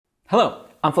Hello,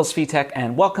 I'm Svitek,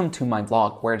 and welcome to my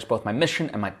vlog, where it's both my mission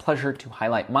and my pleasure to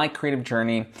highlight my creative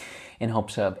journey in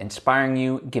hopes of inspiring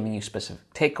you, giving you specific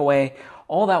takeaway,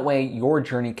 all that way your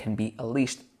journey can be at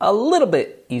least a little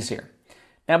bit easier.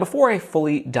 Now, before I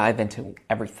fully dive into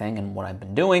everything and what I've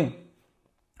been doing,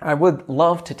 I would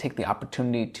love to take the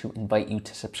opportunity to invite you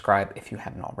to subscribe if you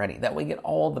haven't already. That way you get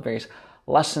all the various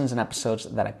lessons and episodes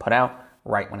that I put out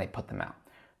right when I put them out.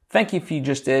 Thank you if you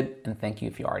just did, and thank you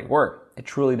if you already were. It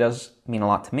truly does mean a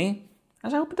lot to me,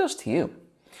 as I hope it does to you.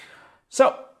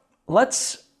 So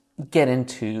let's get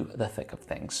into the thick of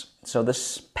things. So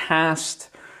this past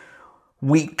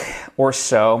week or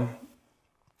so,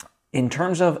 in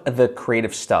terms of the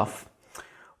creative stuff,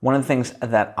 one of the things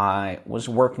that I was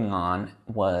working on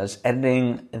was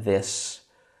editing this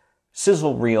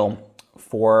sizzle reel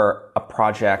for a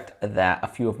project that a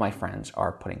few of my friends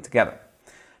are putting together.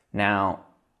 Now,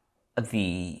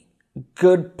 the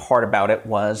good part about it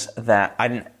was that I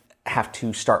didn't have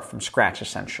to start from scratch,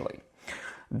 essentially.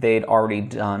 They'd already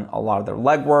done a lot of their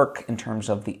legwork in terms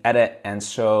of the edit, and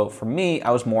so for me,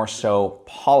 I was more so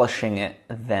polishing it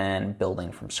than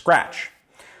building from scratch.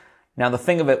 Now, the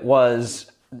thing of it was,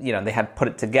 they had put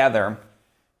it together.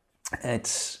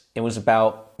 It was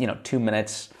about, 2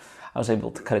 minutes. I was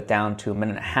able to cut it down to 1.5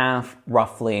 minutes,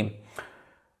 roughly.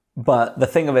 But the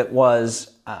thing of it was,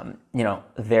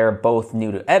 they're both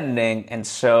new to editing, and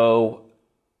so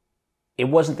it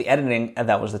wasn't the editing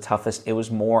that was the toughest. It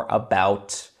was more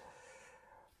about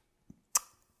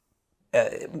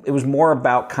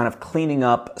kind of cleaning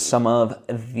up some of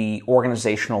the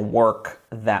organizational work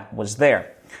that was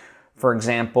there. For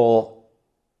example,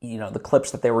 the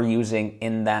clips that they were using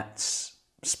in that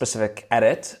specific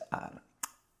edit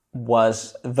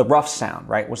was the rough sound,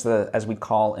 right? Was the, as we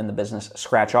call in the business,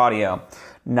 scratch audio,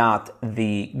 not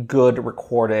the good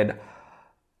recorded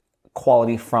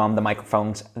quality from the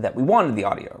microphones that we wanted the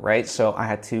audio, right? So I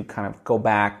had to kind of go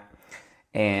back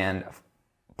and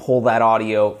pull that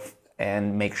audio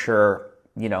and make sure,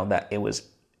 that it was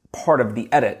part of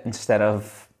the edit instead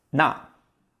of not.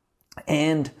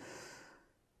 And,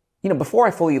 before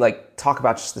I fully talk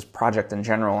about just this project in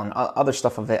general and other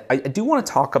stuff of it, I do want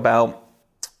to talk about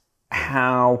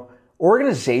how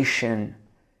organization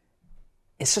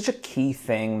is such a key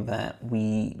thing that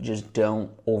we just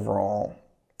don't overall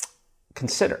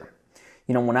consider.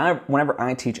 Whenever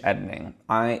I teach editing,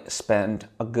 I spend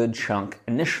a good chunk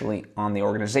initially on the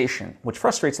organization, which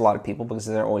frustrates a lot of people because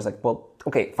they're always like, well,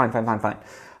 okay, fine.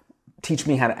 Teach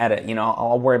me how to edit,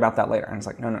 I'll worry about that later. And it's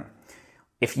like, no.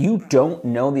 If you don't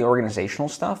know the organizational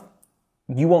stuff,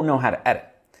 you won't know how to edit.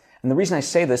 And the reason I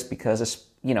say this because it's,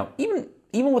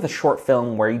 even with a short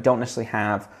film where you don't necessarily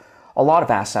have a lot of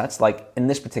assets, like in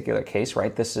this particular case,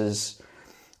 right? This is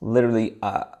literally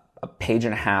a 1.5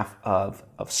 pages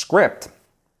of script,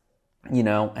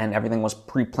 and everything was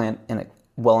pre-planned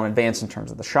well in advance in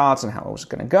terms of the shots and how it was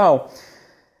going to go.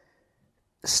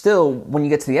 Still, when you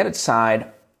get to the edit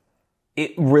side,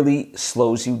 it really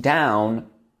slows you down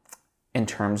in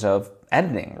terms of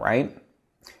editing, right?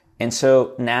 And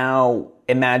so now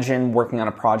imagine working on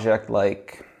a project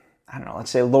like, I don't know,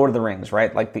 let's say Lord of the Rings,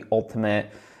 right? Like the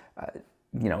ultimate,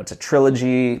 it's a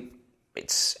trilogy.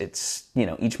 It's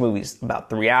each movie's about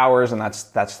 3 hours, and that's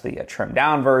the trimmed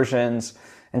down versions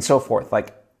and so forth.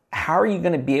 Like, how are you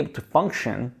going to be able to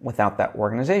function without that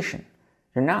organization?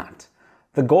 You're not.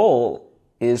 The goal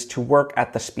is to work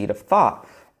at the speed of thought.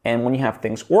 And when you have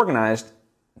things organized,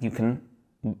 you can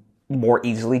more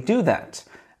easily do that,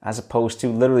 as opposed to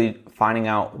literally finding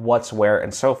out what's where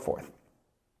and so forth.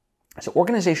 So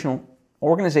organization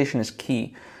is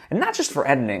key, and not just for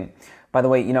editing. By the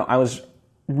way, I was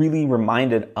really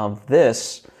reminded of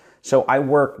this. So I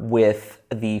work with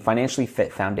the Financially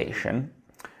Fit Foundation,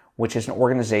 which is an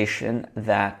organization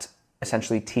that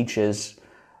essentially teaches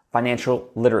financial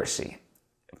literacy.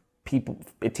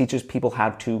 It teaches people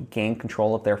how to gain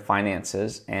control of their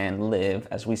finances and live,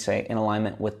 as we say, in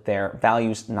alignment with their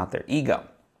values, not their ego.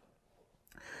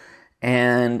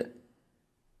 And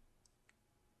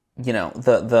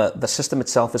the system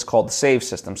itself is called the SAVE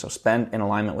system. So spend in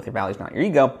alignment with your values, not your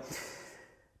ego.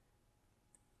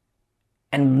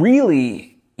 And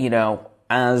really,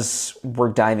 as we're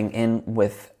diving in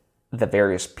with the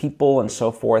various people and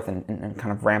so forth and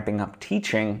kind of ramping up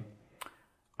teaching,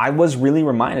 I was really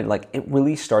reminded, it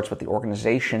really starts with the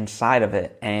organization side of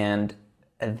it. And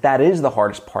that is the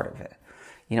hardest part of it.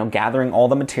 Gathering all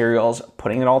the materials,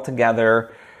 putting it all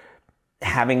together,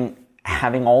 having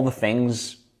all the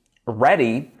things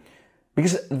ready,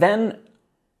 because then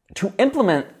to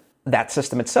implement that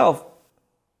system itself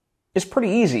is pretty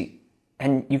easy,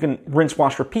 and you can rinse,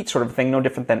 wash, repeat sort of thing, no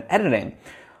different than editing.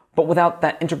 But without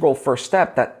that integral first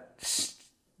step that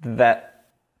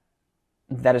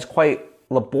is quite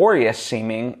laborious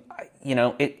seeming,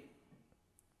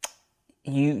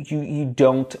 you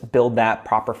don't build that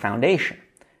proper foundation.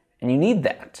 And you need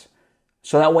that.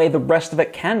 So that way the rest of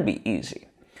it can be easy.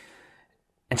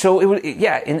 And so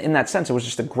in that sense, it was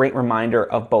just a great reminder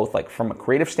of both, like, from a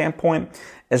creative standpoint,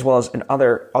 as well as in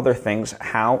other things,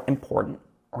 how important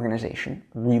organization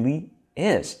really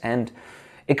is. And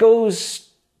it goes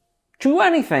to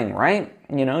anything, right?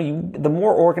 The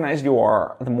more organized you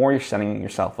are, the more you're setting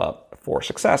yourself up for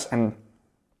success. And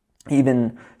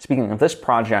even speaking of this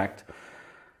project,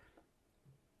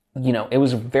 it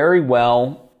was very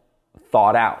well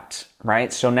thought out,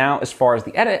 right? So now, as far as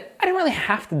the edit, I didn't really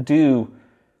have to do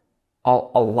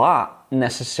a lot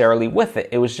necessarily with it.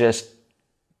 It was just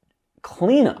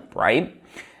cleanup, right?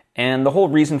 And the whole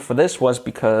reason for this was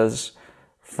because,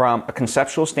 from a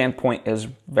conceptual standpoint, is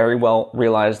very well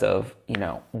realized of,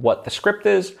 what the script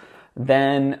is.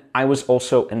 Then I was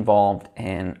also involved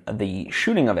in the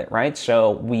shooting of it, right?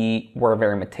 So we were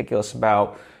very meticulous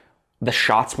about the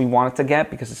shots we wanted to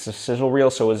get, because it's a sizzle reel.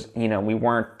 So it was, we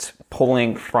weren't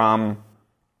pulling from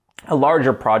a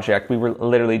larger project. We were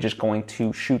literally just going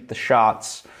to shoot the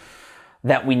shots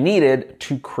that we needed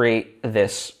to create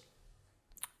this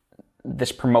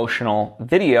promotional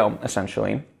video,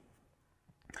 essentially.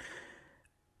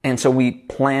 And so we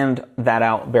planned that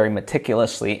out very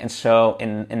meticulously. And so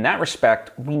in that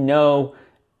respect, we know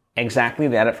exactly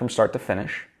the edit from start to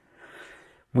finish.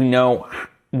 We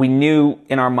knew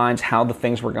in our minds how the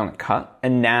things were going to cut.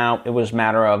 And now it was a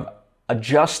matter of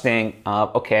adjusting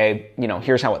okay,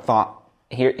 here's how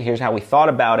we thought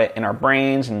about it in our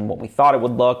brains and what we thought it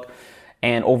would look.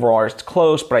 And overall, it's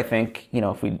close, but I think,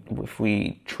 if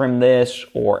we trim this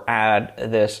or add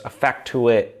this effect to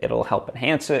it, it'll help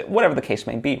enhance it, whatever the case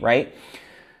may be, right?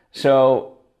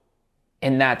 So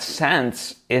in that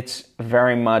sense, it's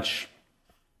very much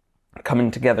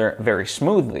coming together very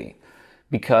smoothly,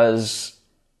 because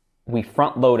we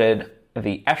front-loaded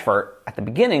the effort at the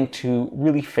beginning to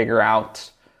really figure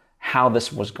out how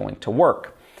this was going to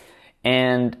work.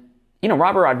 And,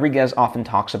 Robert Rodriguez often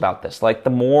talks about this, like,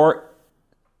 the more,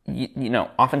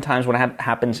 oftentimes what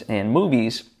happens in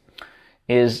movies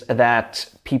is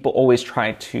that people always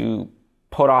try to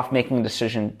put off making a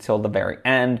decision till the very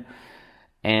end,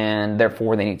 and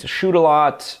therefore they need to shoot a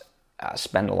lot,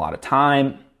 spend a lot of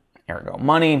time, ergo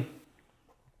money.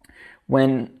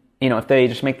 When, if they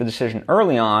just make the decision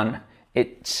early on,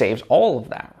 it saves all of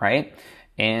that, right?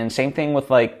 And same thing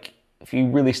with, like, if you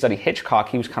really study Hitchcock,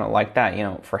 he was kind of like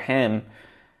that. For him,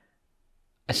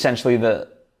 essentially the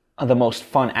most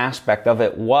fun aspect of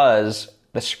it was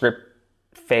the script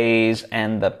phase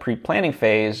and the pre-planning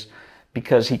phase,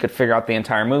 because he could figure out the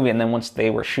entire movie. And then once they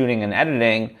were shooting and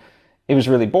editing, it was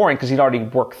really boring because he'd already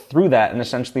worked through that, and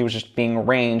essentially it was just being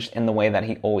arranged in the way that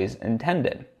he always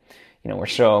intended. Or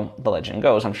so the legend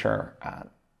goes. I'm sure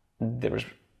there was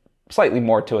slightly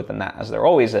more to it than that, as there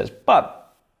always is. But,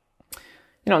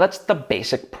 that's the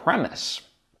basic premise.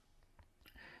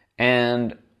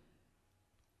 And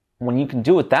when you can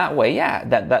do it that way,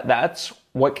 that's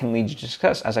what can lead you to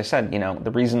success. As I said,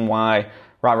 the reason why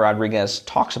Robert Rodriguez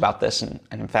talks about this, and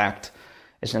in fact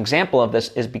is an example of this,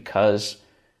 is because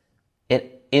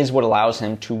it is what allows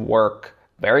him to work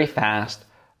very fast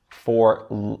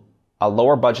for a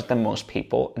lower budget than most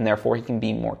people, and therefore he can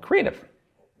be more creative,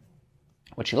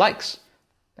 which he likes,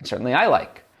 and certainly I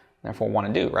like, and therefore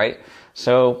want to do, right?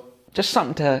 So just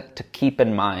something to keep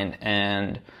in mind.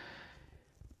 And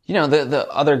the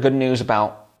other good news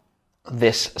about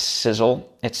this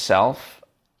sizzle itself,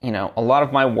 a lot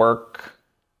of my work,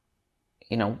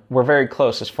 we're very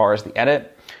close as far as the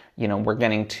edit. We're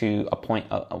getting to a point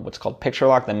of what's called picture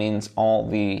lock. That means all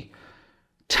the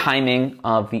timing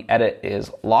of the edit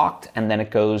is locked, and then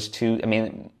it goes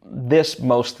to, this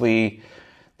mostly,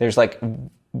 there's like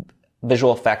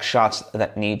visual effects shots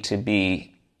that need to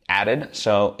be added.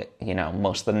 So,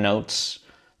 most of the notes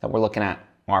that we're looking at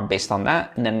are based on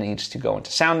that, and then it needs to go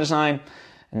into sound design.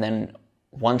 And then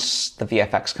once the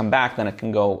VFX come back, then it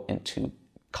can go into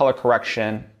color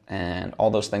correction, and all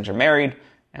those things are married,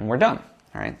 and we're done.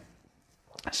 All right.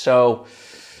 So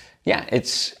yeah,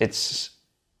 it's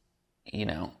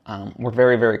we're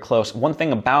very, very close. One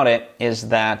thing about it is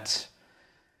that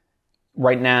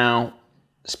right now,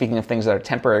 speaking of things that are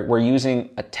temporary, we're using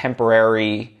a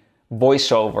temporary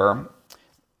voiceover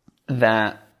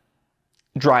that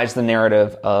drives the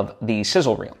narrative of the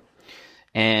sizzle reel.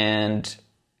 And,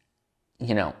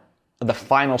 the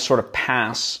final sort of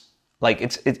pass, like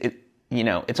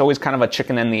it's always kind of a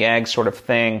chicken and the egg sort of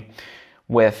thing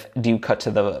with, do you cut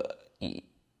to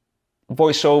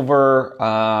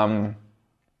voiceover,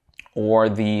 or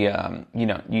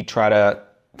you try to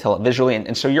tell it visually.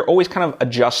 And so you're always kind of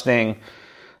adjusting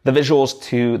the visuals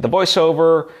to the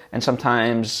voiceover, and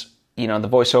sometimes, the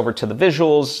voiceover to the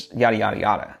visuals, yada, yada,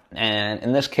 yada. And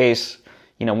in this case,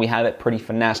 we have it pretty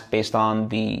finessed based on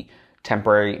the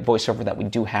temporary voiceover that we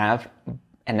do have.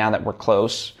 And now that we're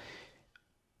close,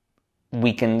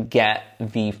 we can get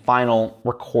the final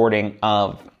recording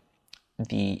of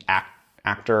the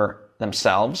actor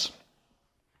themselves.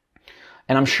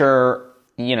 And I'm sure,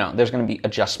 there's going to be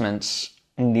adjustments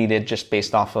needed just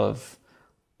based off of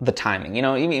the timing,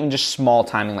 even just small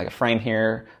timing, like a frame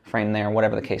here, frame there,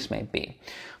 whatever the case may be.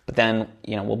 But then,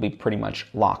 we'll be pretty much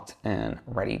locked and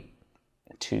ready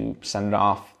to send it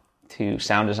off to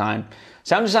sound design.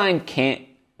 Sound design can't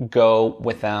go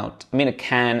without, it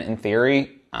can in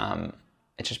theory.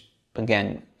 It's just,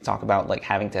 again, talk about like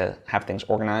having to have things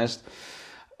organized.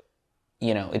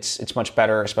 It's much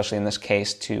better, especially in this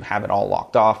case, to have it all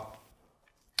locked off.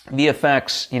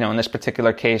 VFX, in this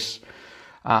particular case,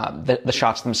 the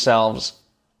shots themselves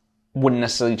wouldn't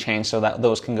necessarily change, so that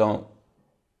those can go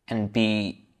and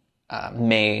be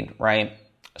made, right?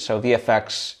 So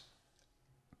VFX,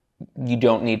 you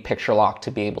don't need picture lock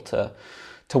to be able to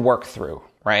work through,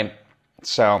 right?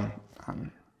 So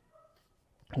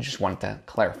I just wanted to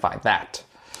clarify that.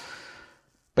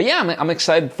 But yeah, I'm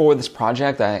excited for this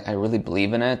project. I really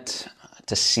believe in it.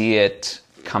 To see it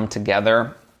come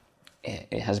together,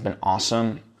 it has been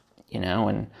awesome,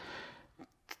 and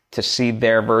to see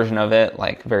their version of it,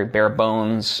 like very bare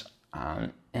bones,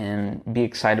 and be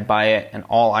excited by it. And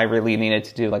all I really needed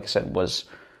to do, like I said, was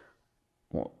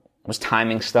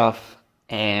timing stuff.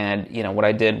 And, what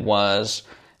I did was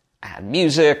add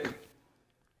music,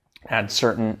 add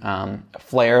certain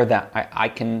flair that I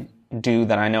can do,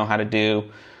 that I know how to do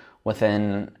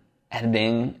within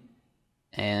editing.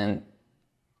 And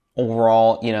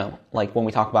overall, like when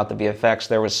we talk about the VFX,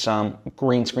 there was some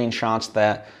green screen shots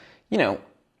that,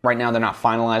 right now they're not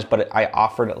finalized, but I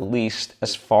offered at least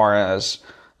as far as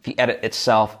the edit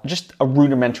itself, just a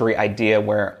rudimentary idea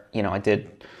where, I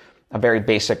did a very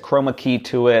basic chroma key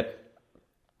to it,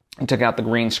 and took out the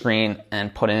green screen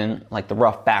and put in like the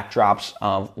rough backdrops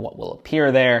of what will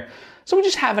appear there. So we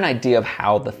just have an idea of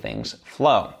how the things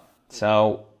flow.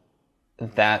 So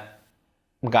that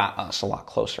got us a lot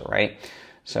closer, right?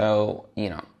 So,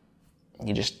 you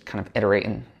just kind of iterate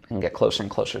and get closer and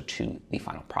closer to the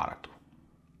final product.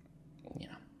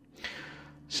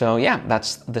 So yeah,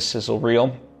 that's the sizzle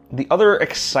reel. The other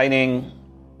exciting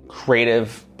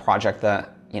creative project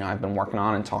that, I've been working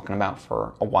on and talking about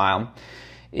for a while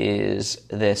is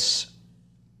this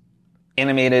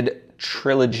animated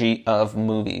trilogy of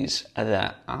movies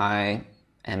that I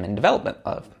am in development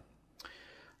of,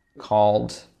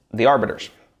 called The Arbiters.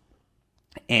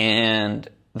 And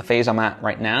the phase I'm at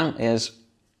right now is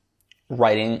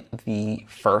writing the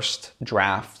first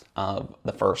draft of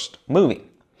the first movie.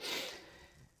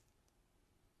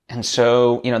 And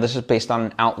so, this is based on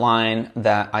an outline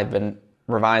that I've been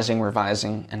revising with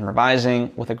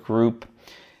a group.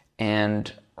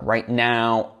 And right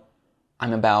now,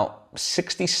 I'm about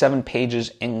 67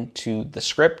 pages into the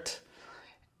script.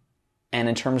 And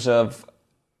in terms of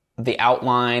the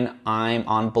outline, I'm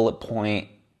on bullet point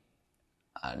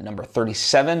number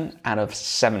 37 out of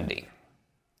 70.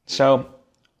 So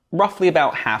roughly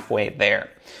about halfway there,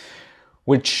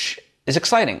 which is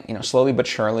exciting. Slowly but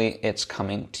surely it's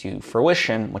coming to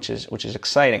fruition, which is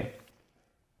exciting.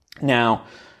 Now,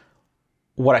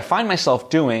 what I find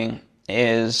myself doing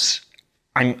is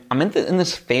I'm in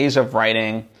this phase of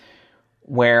writing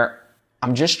where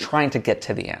I'm just trying to get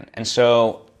to the end. And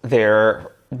so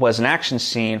there was an action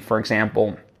scene, for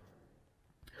example,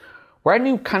 where I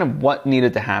knew kind of what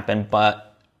needed to happen, but,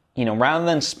 rather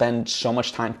than spend so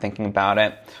much time thinking about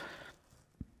it,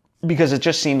 because it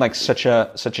just seemed like such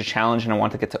a challenge and I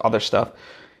wanted to get to other stuff,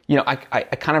 I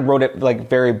kind of wrote it like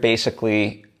very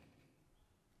basically,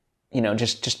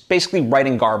 just basically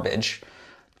writing garbage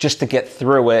just to get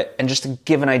through it and just to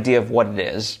give an idea of what it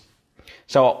is.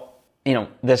 So,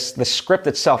 the script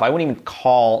itself, I wouldn't even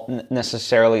call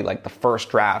necessarily like the first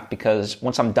draft, because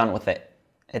once I'm done with it,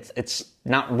 it's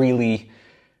not really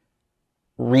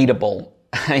readable.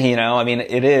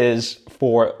 It is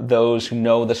for those who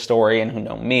know the story and who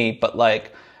know me, but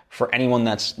like for anyone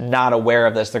that's not aware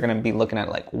of this, they're going to be looking at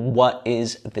it like, what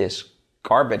is this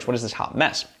garbage? What is this hot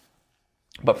mess?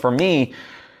 But for me,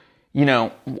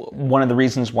 one of the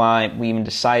reasons why we even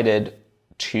decided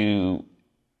to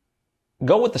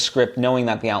go with the script, knowing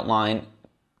that the outline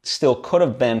still could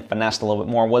have been finessed a little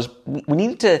bit more, was we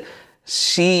needed to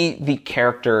see the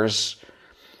characters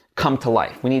come to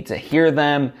life. We need to hear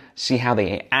them, see how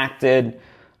they acted,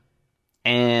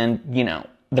 and,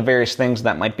 the various things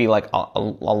that might be like a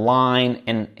line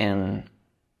in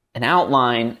an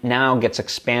outline now gets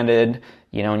expanded,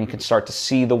 and you can start to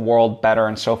see the world better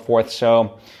and so forth.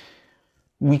 So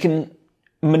we can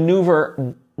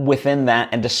maneuver within that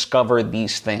and discover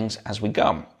these things as we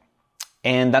go.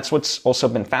 And that's what's also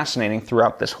been fascinating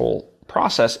throughout this whole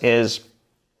process is,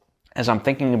 as I'm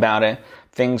thinking about it,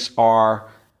 things are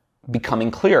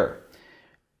becoming clearer.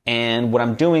 And what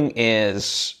I'm doing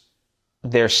is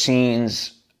there's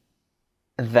scenes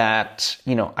that,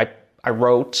 I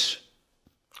wrote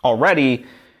already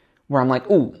where I'm like,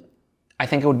 ooh, I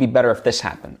think it would be better if this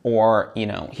happened. Or,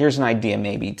 here's an idea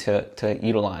maybe to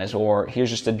utilize, or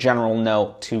here's just a general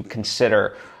note to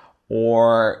consider,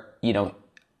 or,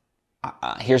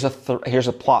 here's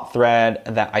a plot thread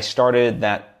that I started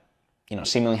that,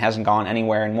 seemingly hasn't gone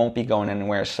anywhere and won't be going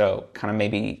anywhere. So kind of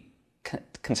maybe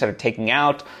consider taking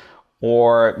out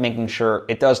or making sure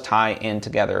it does tie in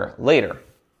together later.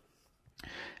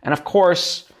 And of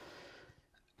course,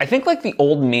 I think like the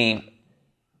old me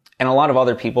and a lot of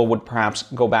other people would perhaps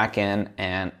go back in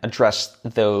and address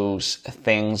those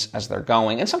things as they're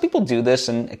going. And some people do this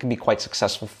and it can be quite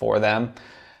successful for them.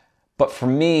 But for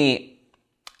me,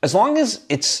 as long as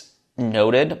it's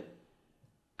noted,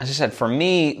 as I said, for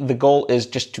me, the goal is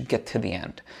just to get to the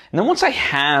end. And then once I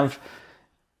have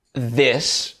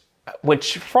this,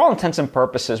 which for all intents and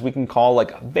purposes, we can call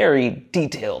like a very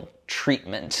detailed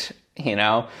treatment,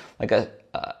 like a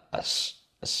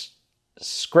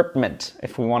scriptment,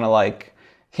 if we want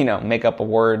to make up a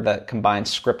word that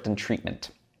combines script and treatment.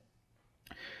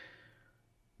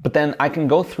 But then I can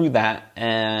go through that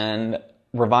and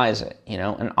revise it,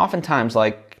 and oftentimes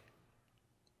I'm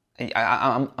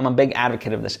a big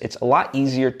advocate of this. It's a lot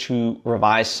easier to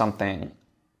revise something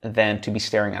than to be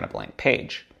staring at a blank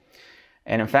page.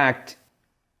 And in fact,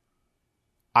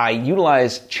 I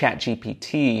utilize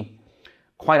ChatGPT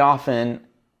quite often.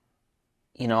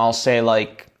 I'll say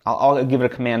I'll give it a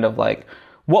command of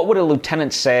what would a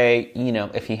lieutenant say,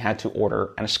 if he had to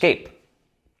order an escape?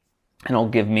 And it'll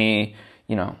give me,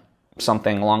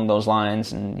 something along those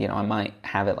lines. And, I might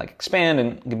have it expand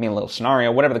and give me a little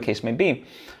scenario, whatever the case may be.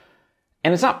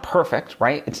 And it's not perfect,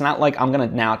 right? It's not like I'm going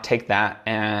to now take that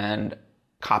and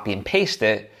copy and paste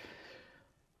it,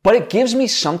 but it gives me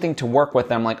something to work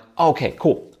with. I'm like, okay,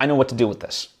 cool. I know what to do with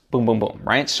this. Boom, boom, boom,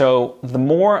 right? So the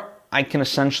more I can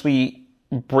essentially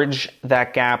bridge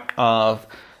that gap of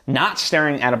not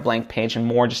staring at a blank page and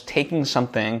more just taking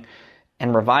something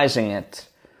and revising it,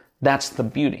 that's the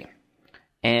beauty.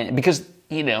 And because,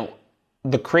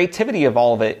 the creativity of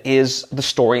all of it is the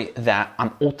story that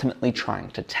I'm ultimately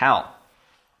trying to tell.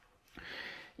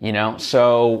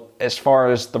 So as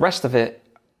far as the rest of it,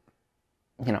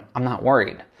 I'm not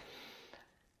worried.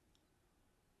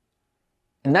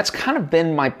 And that's kind of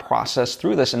been my process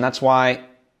through this. And that's why,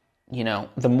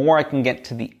 the more I can get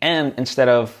to the end, instead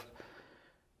of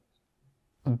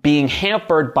being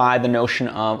hampered by the notion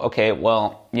of, okay,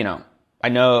 well, I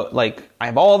know, I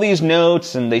have all these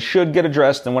notes and they should get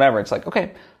addressed and whatever. It's like,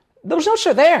 okay, those notes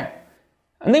are there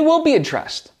and they will be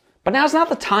addressed. But now's not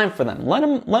the time for them. Let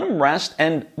them rest.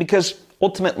 And because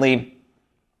ultimately,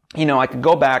 I could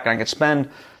go back and I could spend,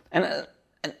 and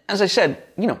as I said,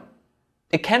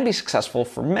 it can be successful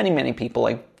for many, many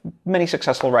people. Many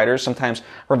successful writers sometimes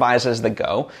revise as they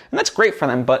go. And that's great for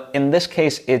them. But in this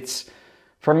case, it's,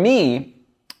 for me,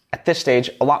 at this stage,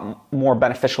 a lot more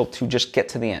beneficial to just get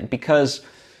to the end. Because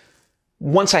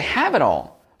once I have it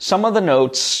all, some of the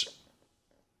notes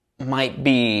might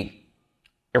be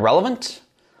irrelevant.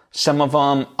 Some of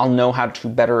them I'll know how to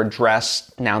better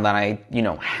address now that I,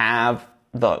 have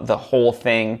the whole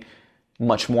thing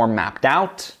much more mapped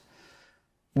out.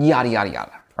 Yada, yada,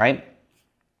 yada, right?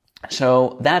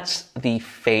 So that's the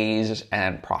phase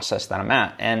and process that I'm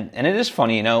at. And it is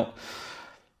funny,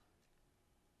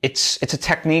 it's a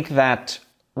technique that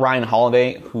Ryan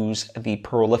Holiday, who's the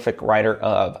prolific writer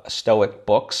of Stoic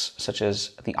books, such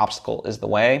as The Obstacle is the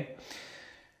Way,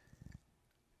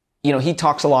 he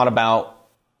talks a lot about,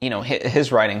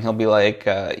 his writing. He'll be like,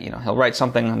 he'll write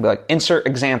something and he'll be like, insert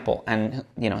example. And,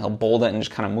 he'll bold it and just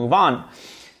kind of move on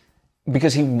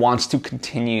because he wants to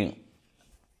continue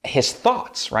his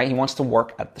thoughts, right? He wants to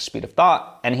work at the speed of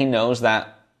thought. And he knows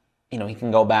that, he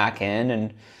can go back in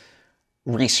and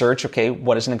research, okay,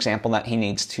 what is an example that he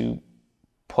needs to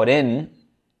put in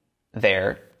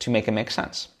there to make it make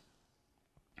sense.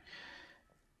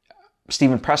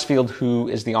 Stephen Pressfield, who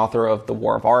is the author of The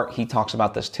War of Art, he talks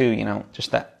about this too,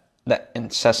 just that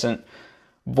incessant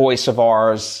voice of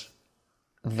ours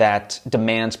that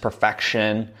demands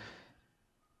perfection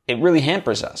it really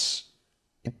hampers us.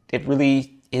 It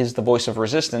really is the voice of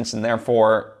resistance, and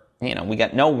therefore, we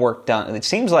get no work done. It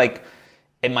seems like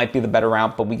it might be the better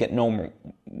route, but we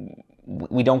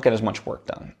don't get as much work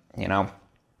done,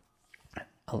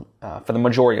 for the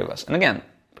majority of us. And again,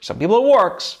 for some people it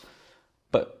works,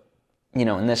 but,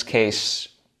 in this case,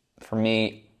 for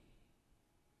me,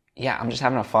 I'm just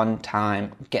having a fun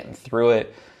time getting through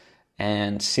it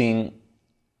and seeing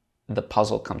the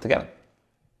puzzle come together.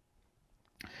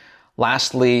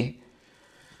 Lastly,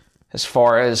 as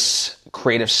far as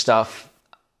creative stuff,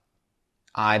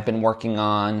 I've been working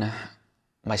on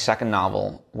my second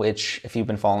novel, which, if you've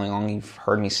been following along, you've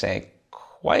heard me say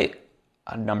quite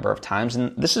a number of times.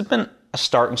 And this has been a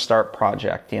start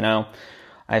project,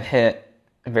 I've hit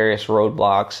various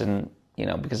roadblocks and,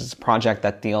 because it's a project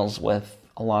that deals with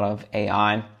a lot of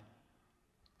AI.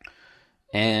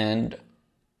 And,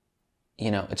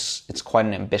 it's quite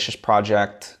an ambitious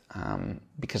project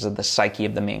because of the psyche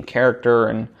of the main character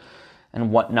and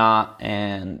whatnot.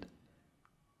 And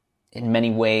in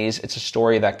many ways, it's a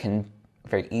story that can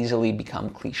very easily become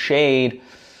cliched.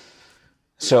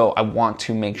 So I want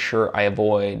to make sure I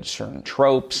avoid certain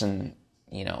tropes and,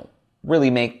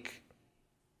 really make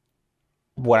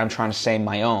what I'm trying to say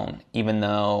my own, even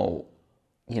though,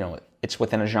 it's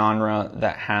within a genre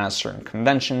that has certain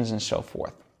conventions and so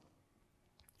forth.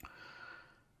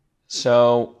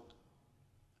 So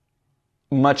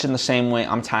much in the same way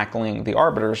I'm tackling the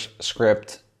Arbiter's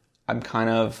script, I'm kind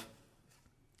of,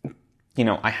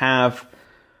 I have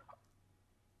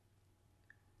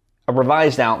a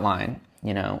revised outline.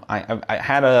 I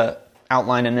had a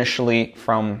outline initially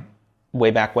from way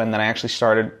back when that I actually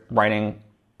started writing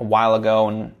a while ago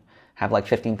and have like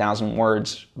 15,000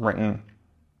 words written.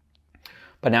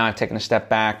 But now I've taken a step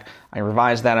back. I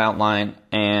revised that outline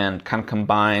and kind of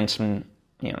combined some,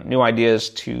 new ideas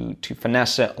to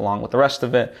finesse it along with the rest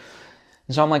of it.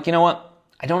 And so I'm like, what?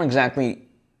 I don't exactly,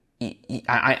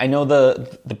 I know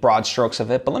the broad strokes of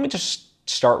it, but let me just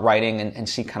start writing and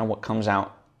see kind of what comes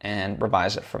out and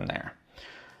revise it from there.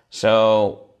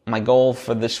 So my goal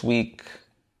for this week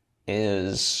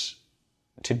is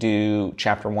to do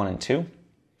chapter 1 and 2.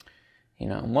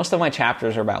 Most of my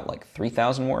chapters are about like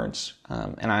 3,000 words.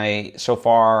 And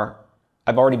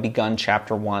I've already begun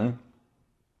chapter 1.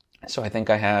 So I think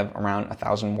I have around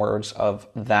 1,000 words of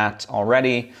that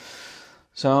already.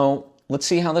 So let's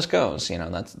see how this goes.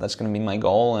 That's going to be my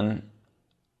goal, and,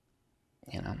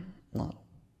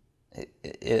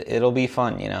 it'll be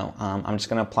fun. I'm just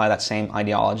going to apply that same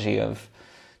ideology of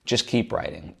just keep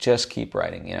writing,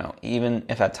 even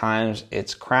if at times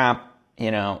it's crap,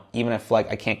 even if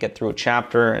like I can't get through a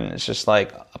chapter and it's just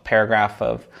like a paragraph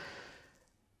of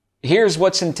here's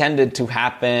what's intended to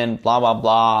happen, blah, blah,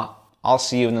 blah. I'll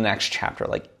see you in the next chapter.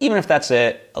 Like, even if that's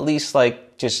it, at least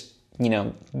like just,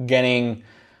 getting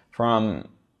from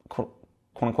quote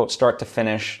unquote start to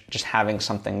finish, just having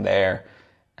something there,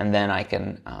 and then I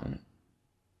can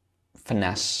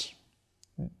finesse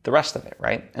the rest of it,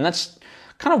 right? And that's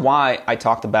kind of why I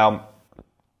talked about,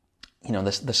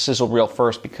 the sizzle reel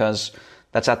first, because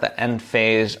that's at the end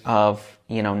phase of,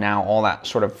 now all that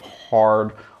sort of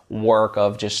hard work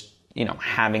of just,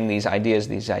 having these ideas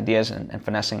and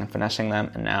finessing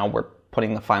them. And now we're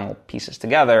putting the final pieces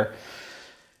together,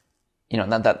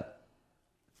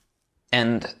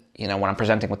 and, when I'm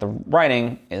presenting with the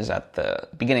writing is at the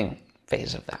beginning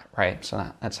phase of that, right?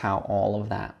 So that's how all of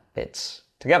that fits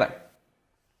together.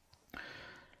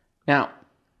 Now,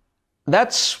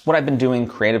 that's what I've been doing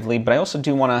creatively, but I also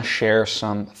do want to share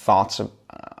some thoughts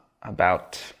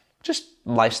about just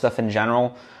life stuff in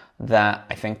general that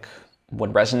I think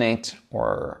would resonate,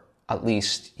 or at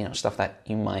least, stuff that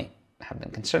you might have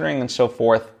been considering and so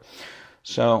forth.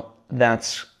 So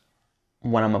that's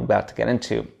what I'm about to get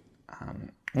into.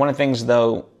 One of the things,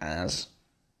 though, as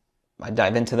I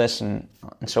dive into this and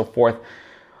so forth,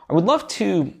 I would love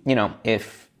to,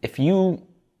 if you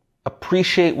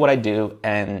appreciate what I do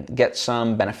and get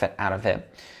some benefit out of it,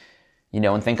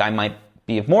 and think I might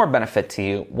be of more benefit to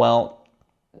you, well,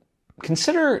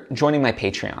 consider joining my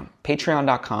Patreon,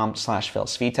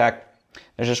 patreon.com/PhilSvitek.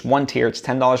 There's just one tier. It's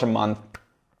 $10 a month.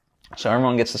 So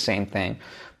everyone gets the same thing.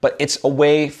 But it's a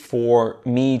way for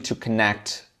me to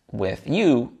connect with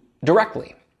you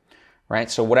directly,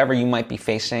 right? So whatever you might be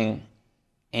facing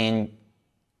in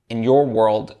your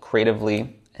world,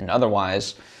 creatively and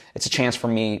otherwise, it's a chance for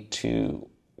me to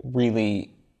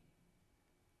really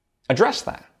address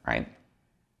that, right?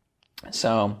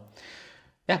 So,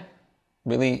 yeah,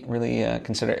 really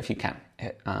consider it if you can.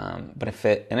 But if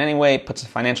it in any way puts a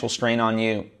financial strain on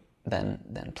you,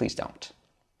 then please don't.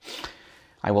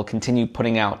 I will continue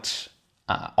putting out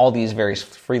all these various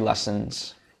free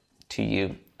lessons to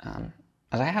you,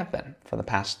 as I have been for the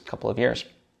past couple of years.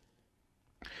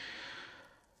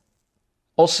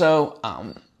 Also,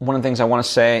 one of the things I want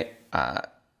to say,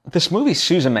 this movie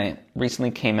Suzume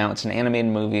recently came out. It's an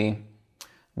animated movie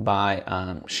by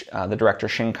the director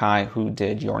Shinkai, who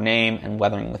did Your Name and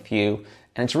Weathering with You,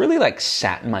 and it's really like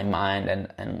sat in my mind.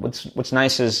 And what's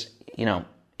nice is,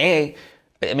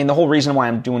 the whole reason why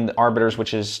I'm doing the Arbiters,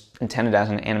 which is intended as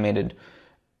an animated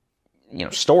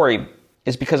story,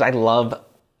 is because I love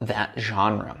that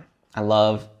genre. I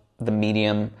love the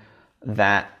medium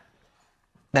that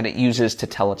it uses to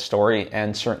tell its story,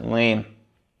 and certainly,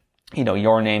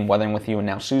 Your Name, Weathering with You, and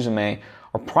now Suzume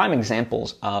are prime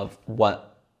examples of what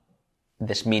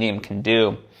this medium can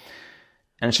do.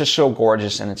 And it's just so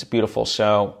gorgeous and it's beautiful.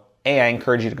 So A, I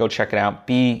encourage you to go check it out.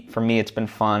 B, for me, it's been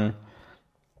fun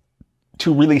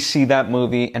to really see that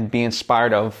movie and be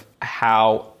inspired of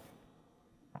how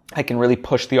I can really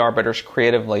push the Arbiters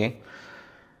creatively.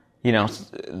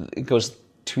 It goes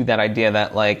to that idea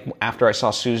that, like, after I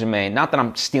saw Suzume, not that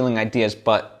I'm stealing ideas,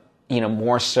 but,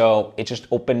 more so it just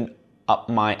opened up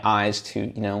my eyes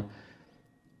to,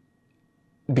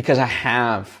 because I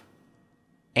have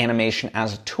animation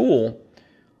as a tool,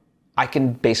 I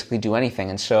can basically do anything.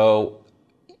 And so,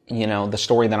 the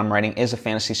story that I'm writing is a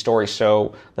fantasy story.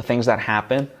 So the things that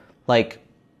happen, like,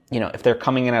 if they're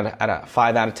coming in at a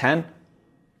 5 out of 10,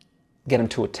 get them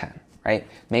to a 10, right?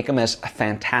 Make them as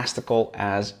fantastical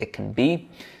as it can be.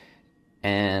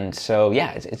 And so,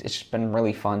 yeah, it's just been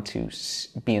really fun to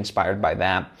be inspired by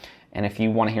that. And if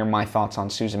you want to hear my thoughts on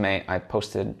Suzume, I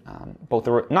posted both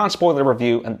a non-spoiler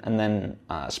review and then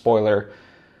a spoiler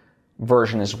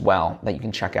version as well that you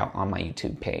can check out on my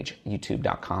YouTube page,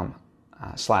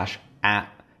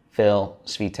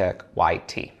 youtube.com/@PhilSvitek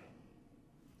YT.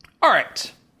 All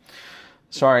right.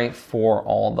 Sorry for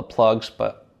all the plugs,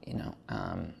 but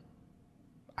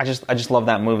I just love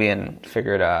that movie and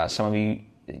figured some of you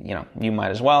you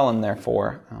might as well, and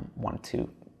therefore wanted to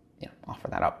offer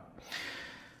that up.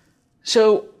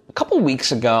 So a couple of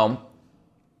weeks ago,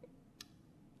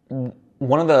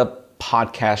 one of the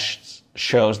podcast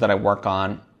shows that I work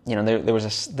on, there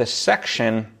was this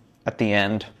section at the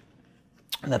end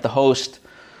that the host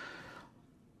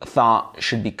thought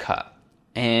should be cut.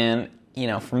 And,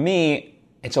 for me,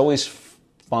 it's always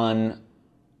fun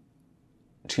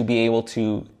to be able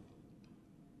to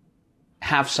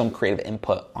have some creative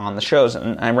input on the shows.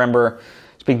 And I remember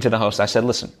speaking to the host, I said,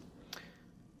 listen,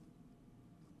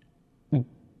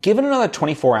 give it another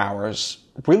 24 hours,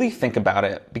 really think about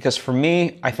it, because for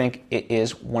me, I think it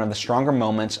is one of the stronger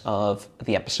moments of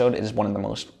the episode. It is one of the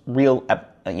most real,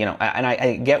 and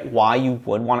I get why you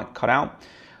would want it cut out.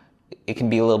 It can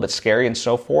be a little bit scary and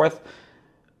so forth,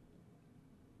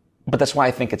 but that's why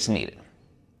I think it's needed.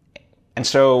 And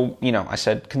so, I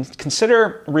said,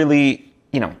 consider really,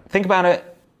 think about it,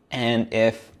 and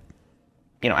if,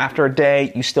 after a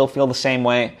day you still feel the same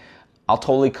way, I'll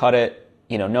totally cut it.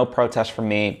 No protest from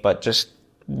me, but just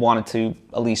wanted to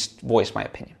at least voice my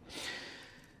opinion.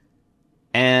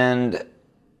 And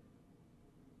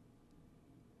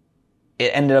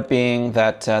it ended up being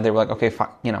that they were like, okay, fine,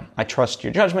 I trust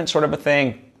your judgment, sort of a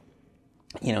thing,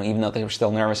 even though they were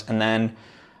still nervous. And then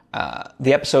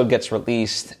the episode gets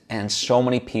released, and so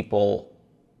many people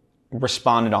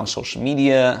responded on social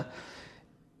media,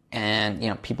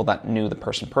 and people that knew the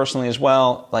person personally as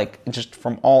well, like just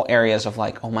from all areas of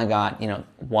like, oh my God,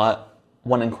 what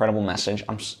an incredible message.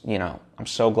 I'm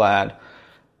so glad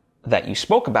that you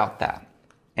spoke about that.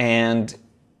 And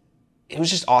it was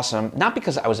just awesome, not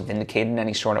because I was vindicated in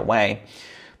any sort of way,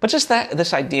 but just that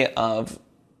this idea of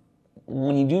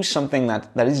when you do something that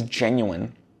is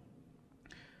genuine,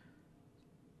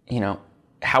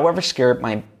 however scary it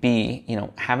might be,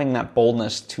 having that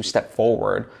boldness to step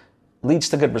forward leads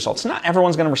to good results. Not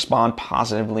everyone's going to respond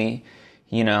positively,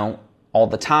 all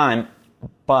the time,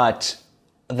 but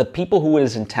the people who it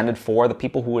is intended for, the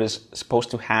people who it is supposed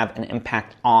to have an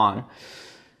impact on,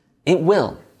 it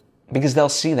will, because they'll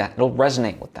see that. It'll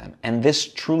resonate with them. And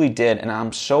this truly did, and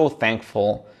I'm so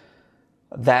thankful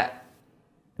that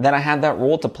I had that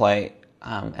role to play,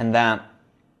 and that,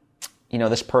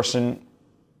 this person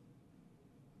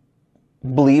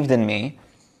believed in me,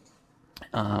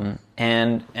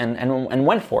 and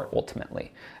went for it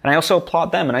ultimately. And I also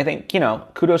applaud them. And I think,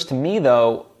 kudos to me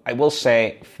though, I will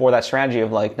say, for that strategy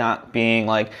of like not being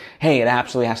like, hey, it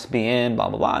absolutely has to be in, blah,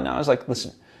 blah, blah. No, I was like,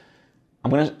 listen,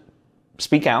 I'm going to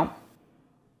speak out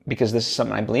because this is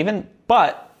something I believe in.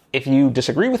 But if you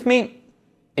disagree with me,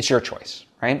 it's your choice,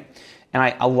 right? And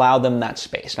I allowed them that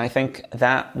space. And I think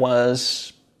that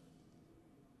was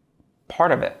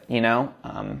part of it,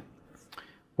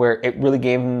 where it really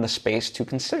gave them the space to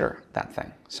consider that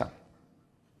thing. So,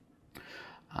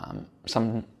 I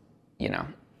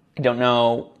don't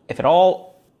know if it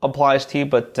all applies to you,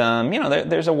 but,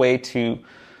 there's a way to,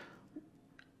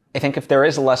 I think if there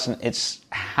is a lesson, it's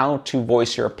how to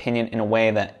voice your opinion in a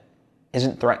way that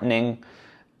isn't threatening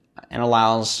and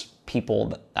allows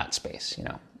people that space,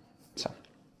 So,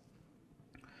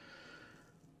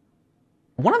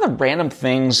 one of the random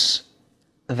things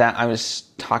that I was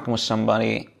talking with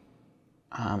somebody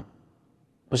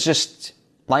was just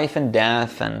life and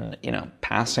death and,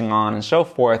 passing on and so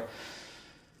forth.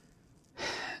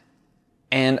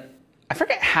 And I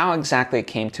forget how exactly it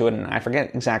came to it, and I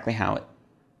forget exactly how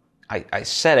I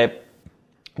said it,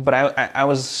 but I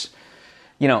was,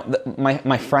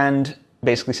 my friend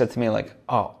basically said to me, like,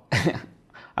 oh,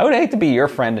 I would hate to be your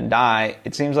friend and die.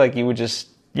 It seems like you would just,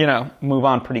 move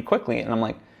on pretty quickly. And I'm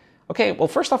like, okay, well,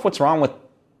 first off, what's wrong with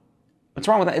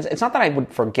that? It's not that I would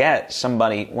forget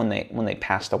somebody when they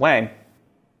passed away,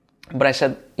 but I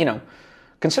said,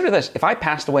 consider this. If I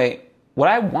passed away, would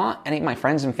I want any of my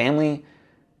friends and family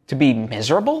to be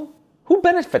miserable? Who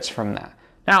benefits from that?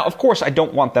 Now, of course, I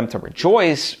don't want them to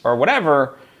rejoice or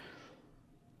whatever,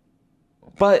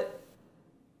 but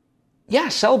yeah,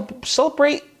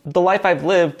 celebrate the life I've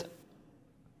lived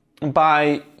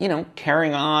by,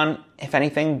 carrying on, if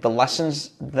anything, the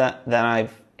lessons that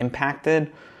I've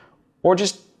impacted, or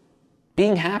just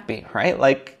being happy, right?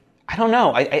 Like, I don't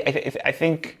know. I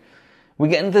think we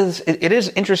get into this. It is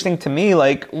interesting to me.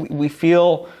 Like, we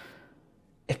feel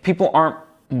if people aren't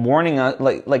mourning us,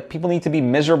 like people need to be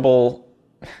miserable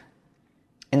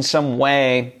in some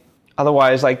way.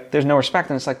 Otherwise, like, there's no respect.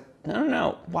 And it's like,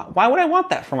 no. Why would I want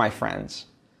that for my friends?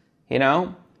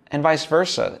 And vice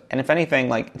versa. And if anything,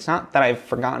 like, it's not that I've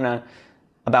forgotten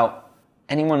about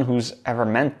anyone who's ever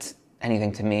meant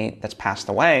anything to me that's passed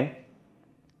away,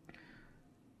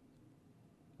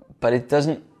 but it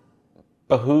doesn't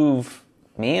behoove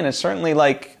me. And it's certainly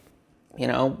like,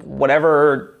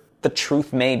 whatever the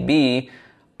truth may be,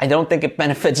 I don't think it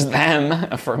benefits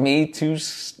them for me to,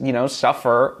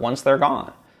 suffer once they're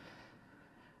gone.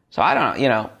 So I don't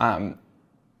know,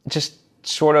 just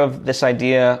sort of this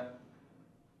idea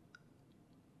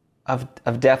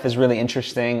of death is really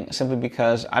interesting, simply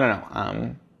because, I don't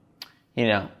know,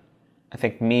 I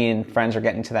think me and friends are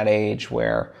getting to that age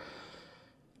where,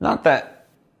 not that,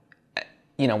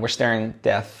 we're staring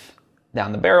death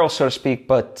down the barrel, so to speak,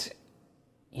 but,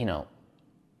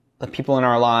 the people in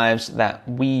our lives that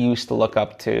we used to look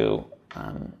up to,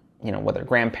 whether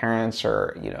grandparents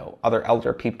or, other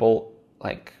elder people,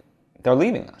 like, they're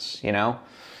leaving us,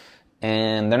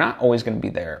 and they're not always going to be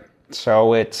there.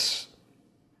 So it's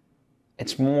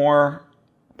more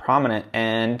prominent,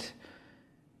 and,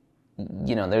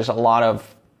 there's a lot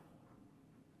of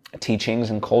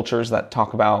teachings and cultures that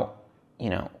talk about,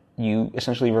 you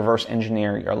essentially reverse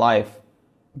engineer your life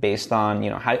based on,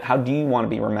 how do you want to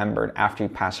be remembered after you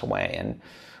pass away, and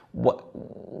what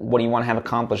do you want to have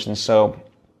accomplished? And so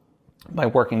by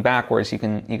working backwards, you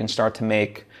can start to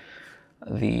make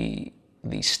the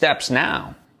steps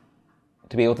now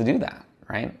to be able to do that,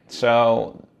 right?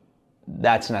 So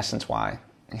that's in essence why,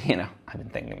 I've been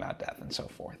thinking about death and so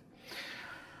forth.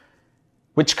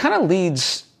 Which kind of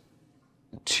leads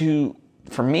to,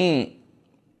 for me,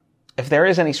 if there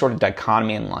is any sort of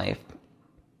dichotomy in life,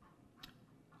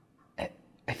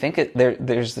 I think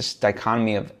there's this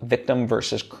dichotomy of victim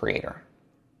versus creator.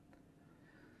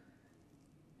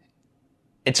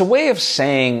 It's a way of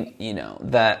saying,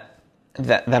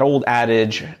 that old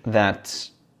adage that,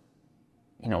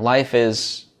 life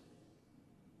is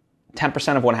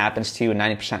 10% of what happens to you and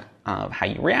 90% of how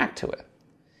you react to it.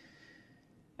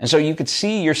 And so you could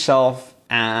see yourself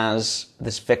as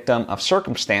this victim of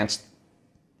circumstance,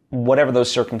 whatever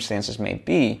those circumstances may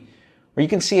be, or you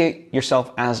can see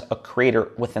yourself as a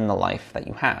creator within the life that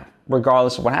you have,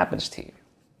 regardless of what happens to you.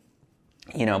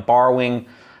 Borrowing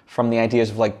from the ideas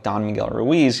of like Don Miguel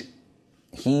Ruiz,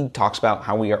 he talks about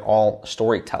how we are all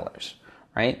storytellers,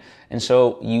 right? And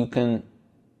so you can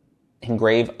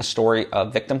engrave a story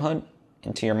of victimhood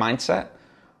into your mindset,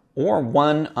 or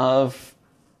one of,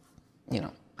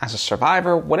 as a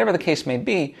survivor, whatever the case may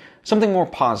be, something more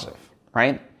positive,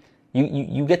 right?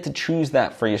 You get to choose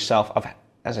that for yourself of,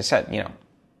 as I said,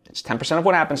 it's 10% of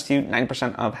what happens to you,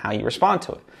 90% of how you respond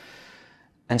to it.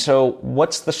 And so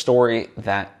what's the story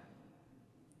that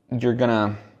you're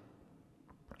gonna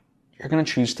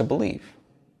choose to believe,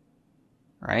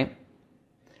 right?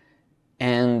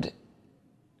 And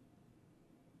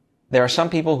there are some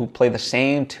people who play the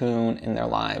same tune in their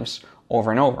lives over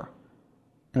and over,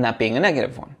 and that being a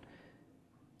negative one.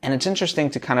 And it's interesting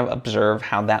to kind of observe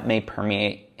how that may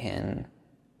permeate in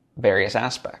various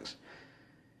aspects.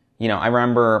 I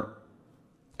remember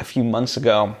a few months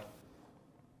ago,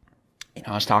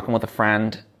 I was talking with a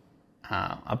friend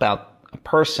about a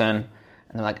person, and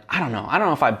they're like, I don't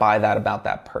know if I buy that about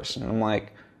that person. And I'm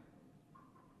like,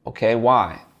 okay,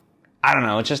 why? I don't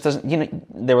know, it just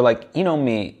doesn't, they were like,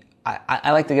 me,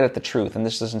 I like to get at the truth, and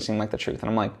this doesn't seem like the truth. And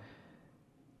I'm like,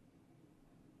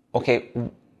 okay,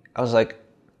 I was like,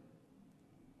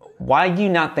 why do you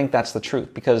not think that's the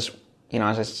truth? Because,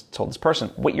 as I told this person,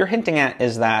 what you're hinting at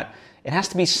is that it has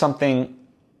to be something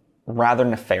rather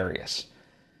nefarious.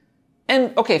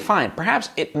 And okay, fine, perhaps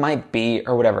it might be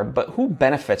or whatever, but who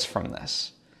benefits from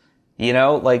this?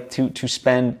 To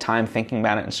spend time thinking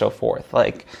about it and so forth.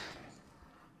 It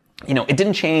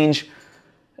didn't change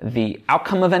the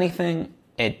outcome of anything.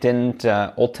 It didn't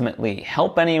ultimately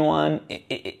help anyone.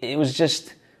 It was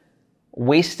just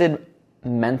wasted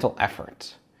mental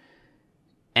effort.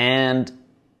 And,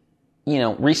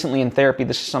 recently in therapy,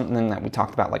 this is something that we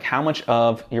talked about, like how much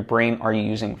of your brain are you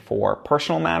using for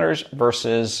personal matters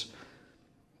versus,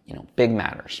 big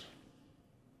matters.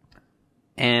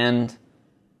 And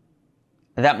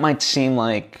that might seem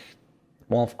like,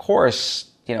 well, of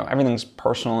course, everything's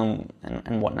personal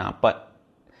and whatnot, but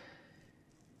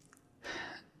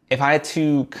if I had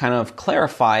to kind of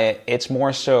clarify it, it's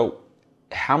more so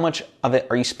how much of it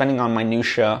are you spending on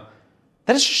minutia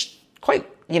that is just quite,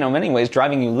 in many ways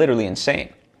driving you literally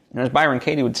insane. As Byron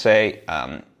Katie would say,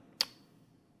 the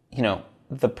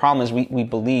problem is we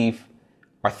believe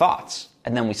our thoughts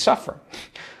and then we suffer.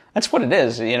 That's what it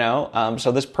is,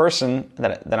 So this person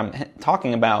that I'm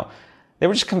talking about, they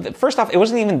were just first off, it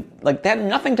wasn't even like they had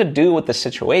nothing to do with the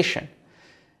situation,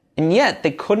 and yet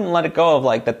they couldn't let it go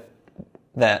of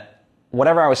that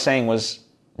whatever I was saying was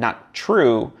not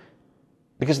true,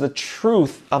 because the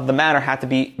truth of the matter had to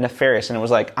be nefarious. And it was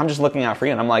like, I'm just looking out for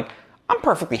you, and I'm like, I'm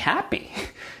perfectly happy.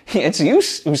 It's you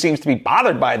who seems to be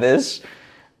bothered by this,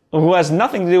 who has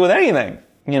nothing to do with anything,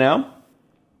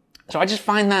 So I just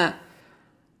find that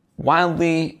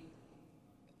wildly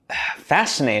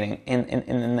fascinating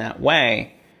in that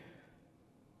way.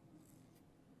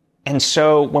 And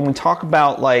so when we talk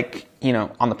about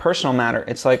on the personal matter,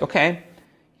 it's like, okay,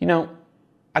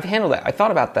 I've handled that. I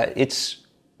thought about that.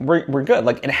 We're good.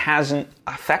 It hasn't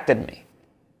affected me.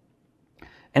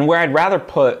 And where I'd rather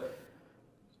put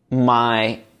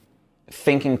my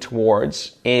thinking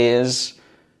towards is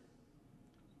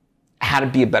how to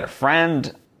be a better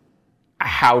friend,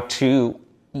 how to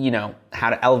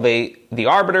elevate the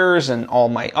arbiters and all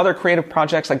my other creative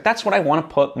projects. That's what I want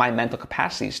to put my mental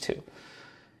capacities to.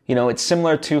 It's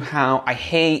similar to how I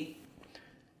hate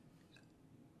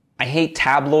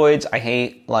tabloids. I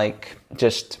hate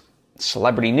just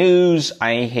celebrity news.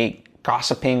 I hate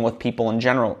gossiping with people in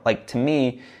general. To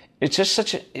me, it's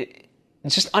just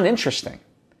it's just uninteresting.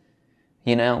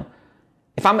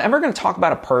 If I'm ever going to talk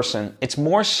about a person, it's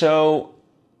more so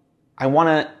I want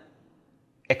to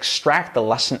extract the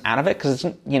lesson out of it, because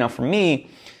it's, for me,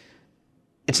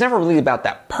 it's never really about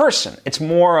that person. It's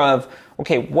more of,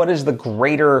 okay, what is the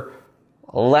greater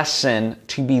lesson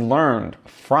to be learned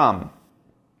from,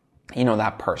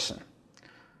 that person?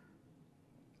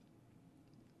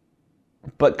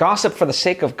 But gossip for the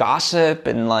sake of gossip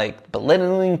and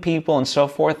belittling people and so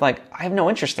forth, I have no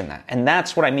interest in that. And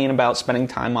that's what I mean about spending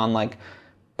time on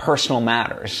personal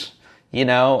matters,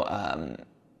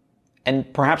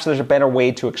 and perhaps there's a better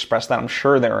way to express that. I'm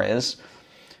sure there is.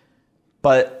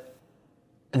 But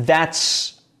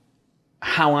that's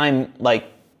how I'm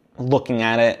looking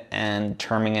at it and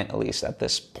terming it, at least at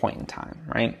this point in time,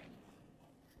 right?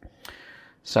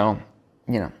 So,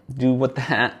 do with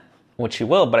that what you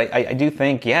will. But I do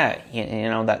think,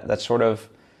 that sort of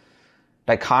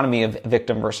dichotomy of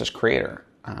victim versus creator,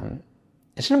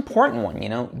 it's an important one.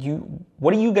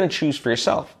 What are you going to choose for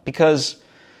yourself? Because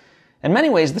in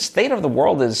many ways, the state of the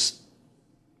world is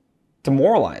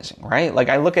demoralizing, right?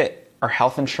 I look at our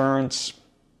health insurance,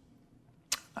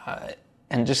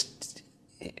 and just,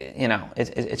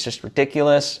 it's just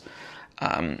ridiculous.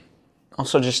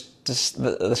 Also, just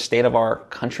the state of our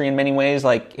country in many ways.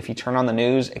 If you turn on the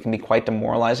news, it can be quite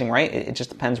demoralizing, right? It just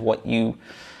depends what you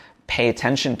pay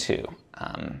attention to.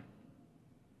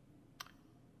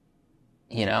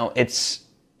 It's,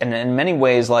 and in many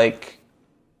ways,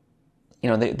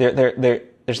 there's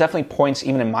definitely points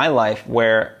even in my life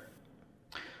where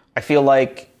I feel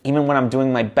even when I'm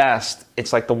doing my best,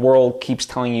 it's the world keeps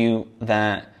telling you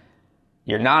that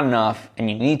you're not enough and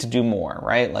you need to do more,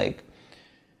 right?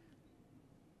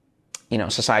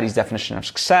 Society's definition of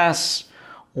success,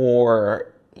 or,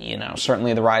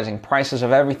 certainly the rising prices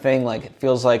of everything. It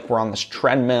feels like we're on this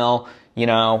treadmill,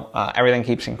 everything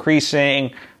keeps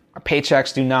increasing, our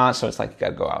paychecks do not. So it's like you got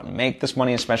to go out and make this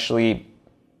money, especially,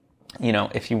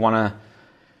 if you want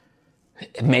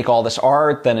to make all this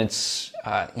art, then it's,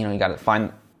 you got to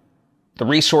find the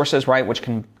resources, right? Which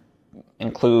can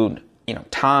include,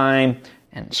 time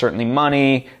and certainly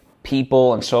money,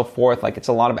 people, and so forth. Like, it's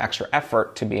a lot of extra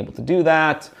effort to be able to do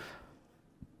that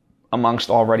amongst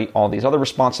already all these other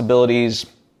responsibilities.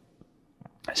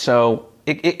 So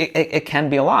it can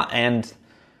be a lot, and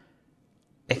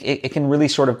it can really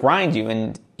sort of grind you.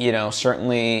 And,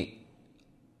 certainly,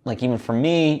 like, even for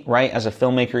me, right, as a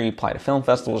filmmaker, you apply to film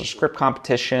festivals or script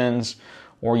competitions,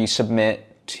 or you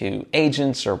submit to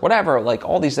agents or whatever, like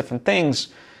all these different things.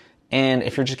 And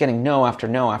if you're just getting no after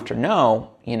no after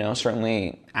no,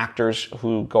 certainly actors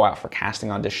who go out for casting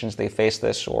auditions, they face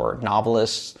this, or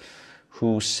novelists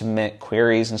who submit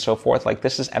queries and so forth. Like,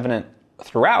 this is evident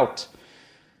throughout.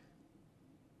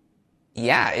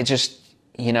 Yeah, it just,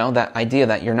 that idea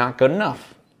that you're not good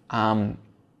enough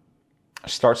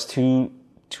starts to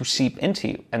seep into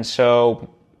you. And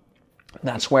so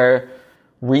that's where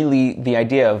really the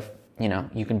idea of,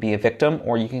 you can be a victim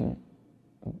or you can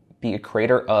be a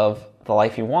creator of the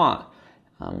life you want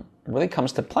really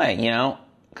comes to play,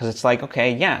 because it's like,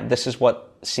 okay, yeah, this is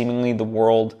what seemingly the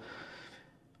world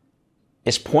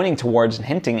is pointing towards and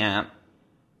hinting at,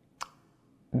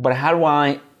 but how do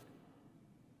I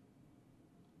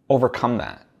overcome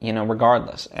that,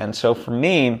 regardless? And so for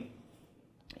me,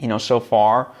 so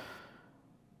far,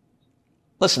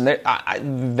 listen,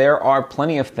 there are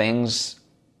plenty of things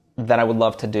that I would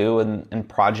love to do and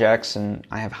projects, and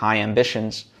I have high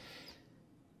ambitions.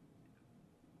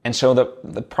 And so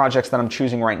the projects that I'm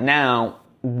choosing right now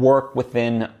work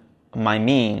within my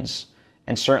means.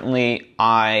 And certainly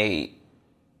I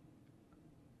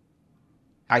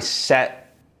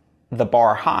set the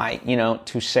bar high,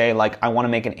 to say, like, I want to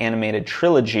make an animated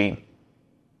trilogy.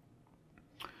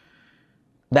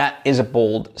 That is a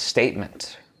bold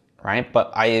statement, right?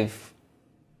 But I've,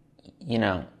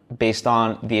 based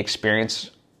on the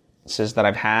experiences that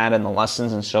I've had and the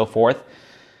lessons and so forth,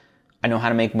 I know how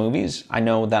to make movies. I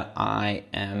know that I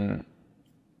am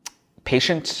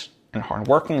patient and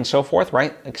hardworking and so forth,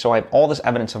 right? Like, so I have all this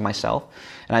evidence of myself,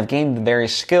 and I've gained the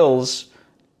various skills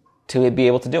to be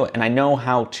able to do it. And I know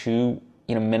how to,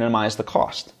 minimize the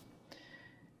cost.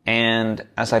 And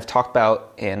as I've talked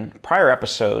about in prior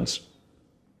episodes,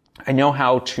 I know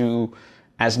how to,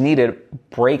 as needed,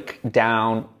 break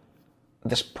down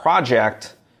this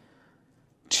project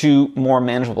to more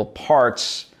manageable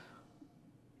parts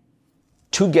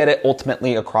to get it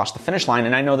ultimately across the finish line.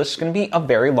 And I know this is going to be a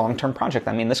very long-term project.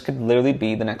 I mean, this could literally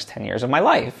be the next 10 years of my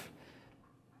life.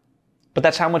 But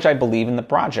that's how much I believe in the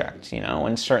project,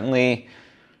 and certainly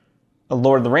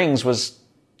Lord of the Rings was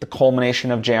the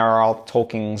culmination of J.R.R.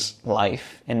 Tolkien's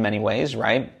life in many ways,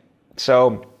 right?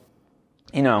 So,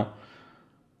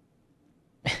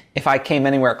 if I came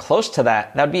anywhere close to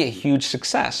that, that'd be a huge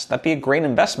success. That'd be a great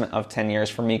investment of 10 years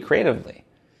for me creatively.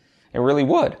 It really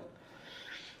would.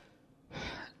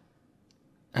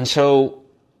 And so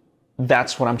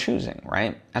that's what I'm choosing,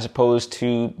 right? As opposed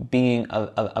to being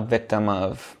a victim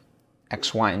of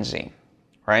X, Y, and Z,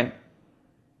 right?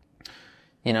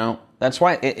 That's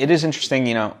why it is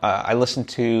interesting. I listen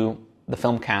to the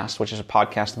Filmcast, which is a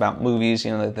podcast about movies.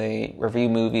 They review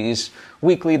movies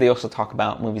weekly. They also talk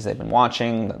about movies they've been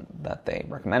watching, that they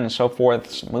recommend and so forth,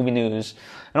 some movie news,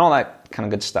 and all that kind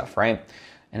of good stuff, right?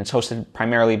 And it's hosted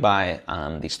primarily by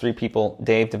these three people,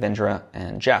 Dave, Devendra,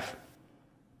 and Jeff.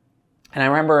 And I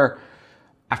remember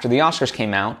after the Oscars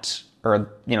came out,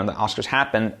 or, the Oscars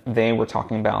happened, they were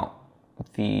talking about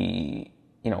the,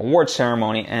 award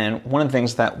ceremony. And one of the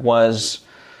things that was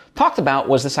talked about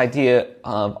was this idea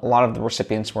of a lot of the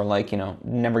recipients were like,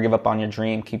 never give up on your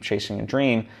dream, keep chasing your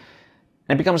dream.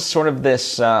 And it becomes sort of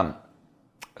this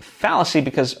fallacy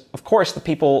because, of course, the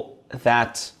people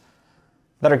that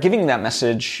are giving that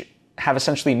message have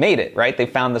essentially made it, right? They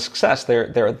found the success.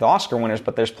 They're the Oscar winners,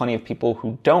 but there's plenty of people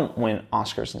who don't win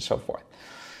Oscars and so forth.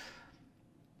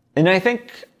 And I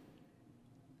think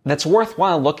that's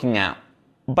worthwhile looking at.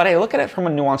 But I look at it from a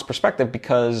nuanced perspective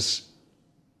because,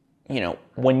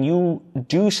 when you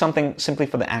do something simply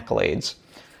for the accolades,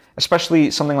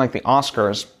 especially something like the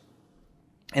Oscars,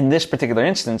 in this particular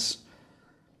instance,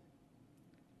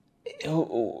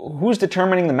 who's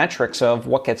determining the metrics of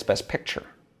what gets Best Picture,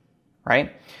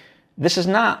 right? This is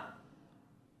not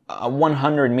a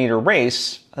 100-meter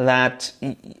race that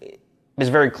is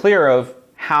very clear of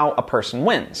how a person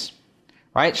wins,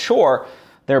 right? Sure,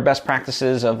 there are best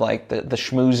practices of like the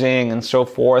schmoozing and so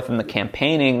forth and the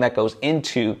campaigning that goes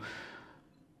into,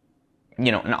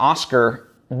 an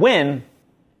Oscar win,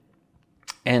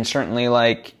 and certainly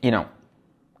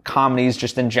comedies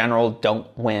just in general don't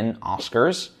win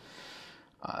Oscars.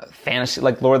 Fantasy,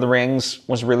 like Lord of the Rings,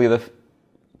 was really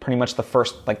pretty much the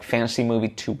first like fantasy movie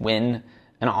to win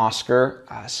an Oscar.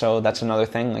 So that's another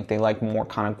thing. Like they like more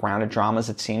kind of grounded dramas,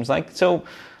 it seems like. So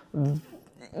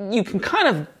you can kind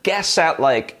of guess at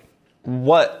like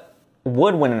what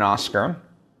would win an Oscar.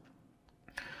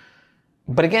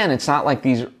 But again, it's not like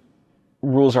these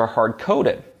rules are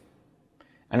hard-coded.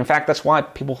 And in fact, that's why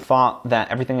people thought that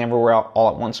Everything Everywhere All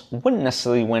at Once wouldn't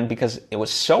necessarily win, because it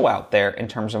was so out there in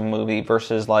terms of a movie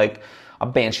versus like a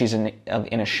Banshees in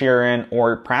Inisherin,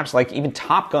 or perhaps like even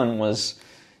Top Gun was,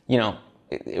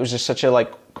 it was just such a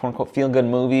like quote unquote feel good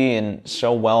movie and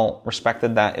so well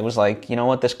respected that it was like, you know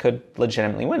what, this could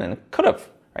legitimately win, and it could have,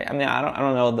 right? I mean, I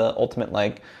don't know the ultimate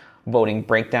like voting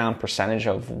breakdown percentage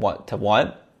of what to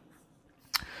what.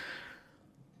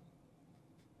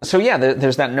 So yeah,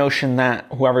 there's that notion that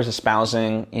whoever's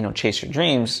espousing, chase your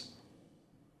dreams,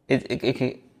 that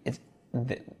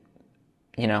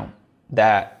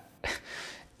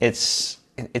it's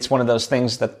one of those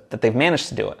things that they've managed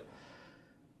to do it.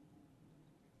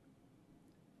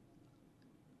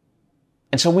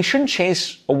 And so we shouldn't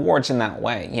chase awards in that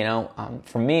way,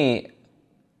 For me,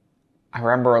 I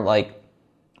remember like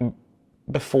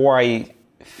before I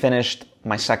finished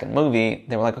my second movie,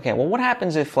 they were like, okay, well, what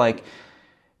happens if like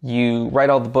you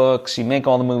write all the books, you make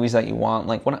all the movies that you want,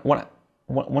 like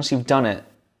once you've done it,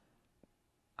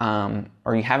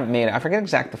 or you haven't made it, I forget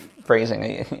exact the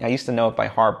phrasing, I used to know it by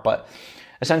heart, but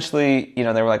essentially, they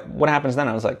were like, what happens then?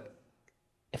 I was like,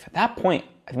 if at that point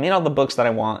I've made all the books that I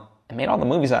want, I made all the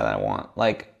movies that I want,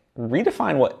 like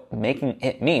redefine what making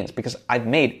it means, because I've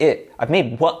made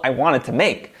what I wanted to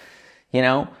make,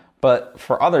 but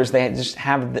for others, they just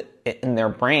have it in their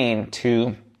brain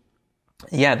to,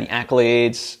 the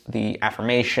accolades, the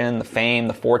affirmation, the fame,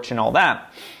 the fortune, all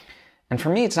that. And for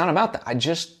me, it's not about that. I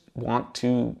just want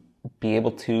to be able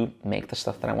to make the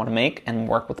stuff that I want to make and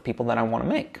work with the people that I want to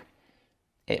make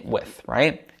it with,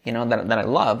 right? That I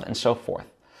love, and so forth.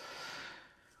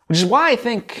 Which is why I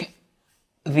think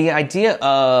the idea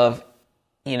of,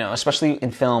 especially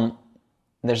in film,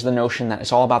 there's the notion that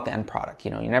it's all about the end product.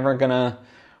 You're never going to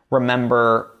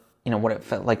remember what it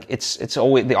felt like. It's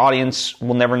always, the audience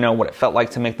will never know what it felt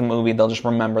like to make the movie. They'll just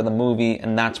remember the movie,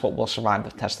 and that's what will survive the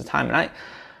test of time. And I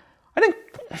think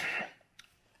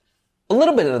a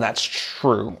little bit of that's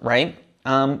true, right?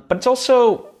 But it's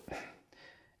also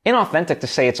inauthentic to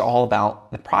say it's all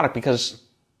about the product, because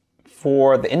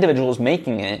for the individuals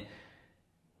making it,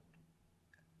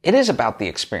 it is about the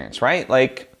experience, right?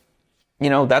 Like,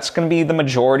 that's going to be the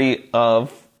majority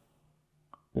of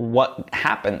what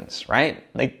happens, right?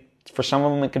 Like, for some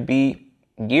of them, it could be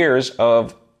years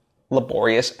of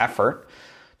laborious effort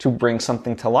to bring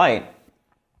something to light.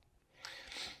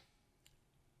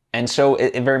 And so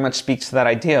it very much speaks to that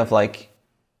idea of like,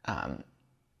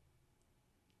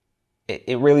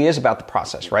 it really is about the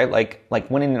process, right?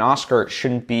 Like winning an Oscar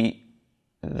shouldn't be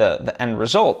the end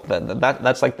result.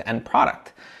 That's like the end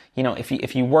product.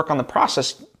 If you work on the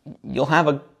process, you'll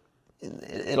have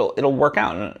it'll work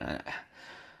out.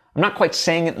 I'm not quite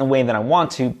saying it in the way that I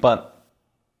want to, but,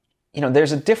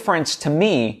 there's a difference to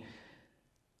me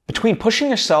between pushing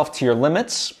yourself to your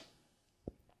limits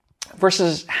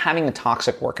versus having a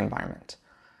toxic work environment.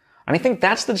 And I think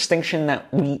that's the distinction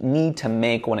that we need to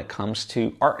make when it comes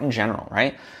to art in general,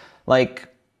 right?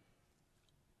 Like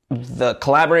the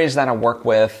collaborators that I work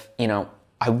with,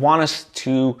 I want us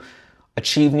to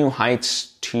achieve new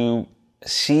heights, to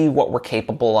see what we're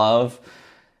capable of,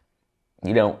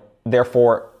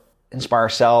 therefore inspire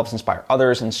ourselves, inspire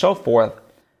others, and so forth,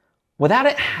 without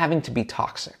it having to be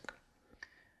toxic.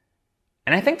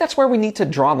 And I think that's where we need to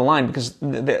draw the line, because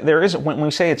there is, when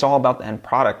we say it's all about the end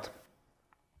product,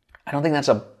 I don't think that's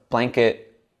a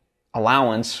blanket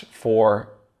allowance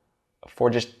for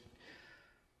just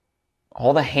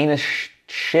all the heinous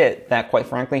shit that, quite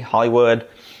frankly, Hollywood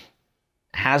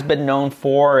has been known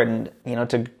for, and,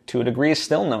 to a degree is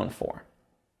still known for.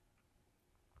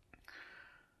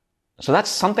 So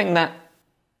that's something that,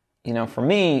 for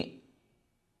me,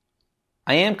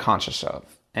 I am conscious of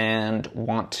and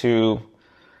want to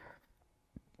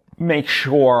make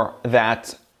sure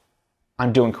that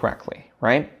I'm doing correctly,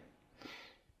 right?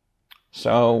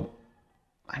 So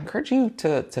I encourage you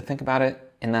to think about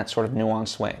it in that sort of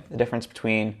nuanced way, the difference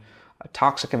between a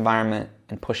toxic environment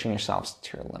and pushing yourselves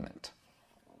to your limit.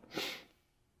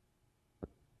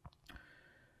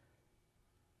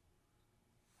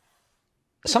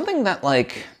 Something that,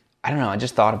 like, I don't know, I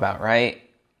just thought about, right?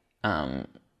 Or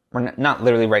not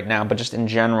literally right now, but just in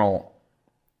general,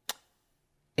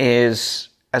 is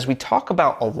as we talk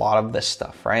about a lot of this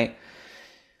stuff, right?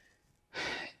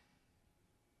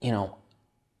 and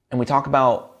we talk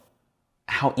about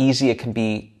how easy it can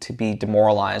be to be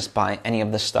demoralized by any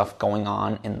of this stuff going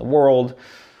on in the world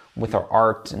with our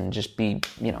art and just be,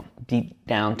 deep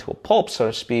down to a pulp, so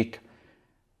to speak.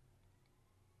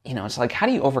 It's like, how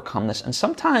do you overcome this? And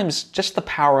sometimes just the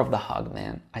power of the hug,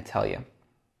 man, I tell you.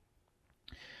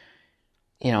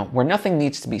 Where nothing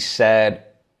needs to be said,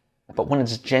 but when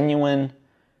it's genuine,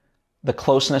 the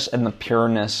closeness and the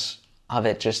pureness of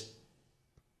it just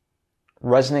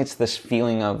resonates this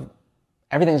feeling of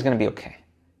everything's going to be okay.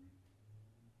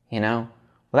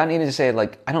 Without needing to say,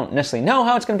 like, I don't necessarily know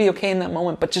how it's going to be okay in that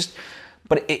moment, but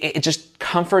it just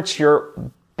comforts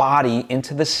your body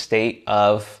into the state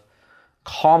of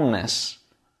calmness,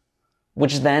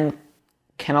 which then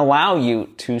can allow you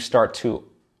to start to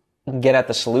get at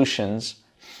the solutions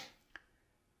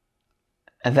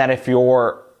that if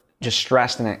you're just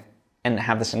stressed and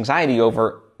have this anxiety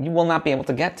over, you will not be able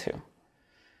to get to.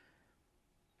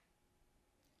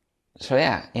 So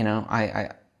yeah,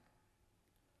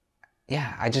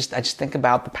 I just think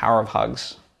about the power of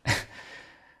hugs,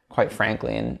 quite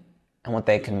frankly, and what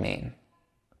they can mean,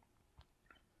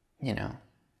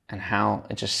 and how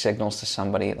it just signals to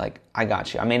somebody like, I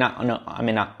got you. I may not know, I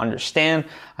may not understand,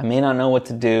 I may not know what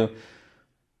to do,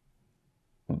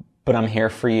 but I'm here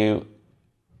for you,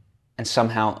 and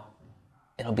somehow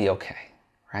it'll be okay,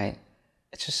 right?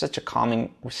 It's just such a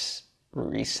calming,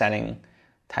 resetting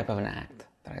type of an act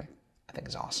that I think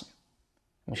is awesome.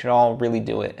 We should all really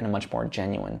do it in a much more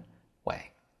genuine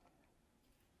way.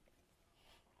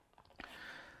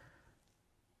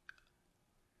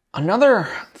 Another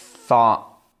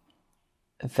thought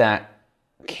that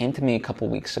came to me a couple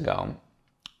weeks ago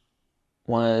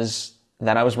was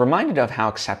that I was reminded of how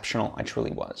exceptional I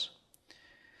truly was.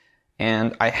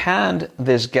 And I had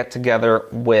this get-together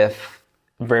with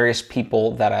various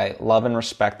people that I love and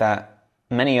respect, that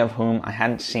many of whom I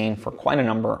hadn't seen for quite a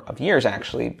number of years,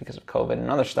 actually, because of COVID and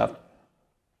other stuff.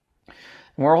 And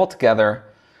we're all together,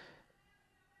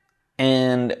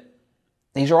 and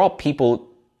these are all people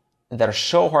that are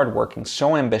so hardworking,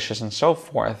 so ambitious, and so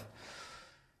forth.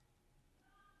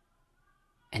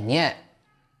 And yet,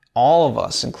 all of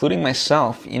us, including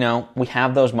myself, we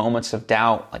have those moments of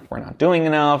doubt, like we're not doing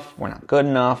enough, we're not good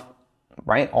enough,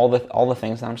 right? All the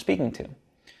things that I'm speaking to.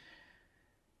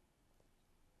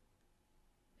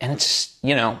 And it's,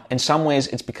 in some ways,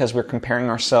 it's because we're comparing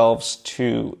ourselves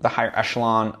to the higher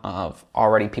echelon of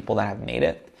already people that have made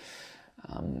it.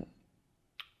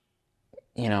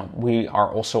 We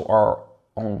are also our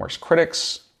own worst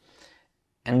critics.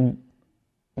 And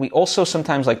we also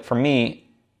sometimes, like for me,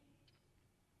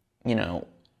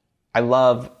 I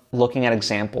love looking at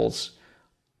examples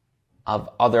of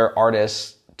other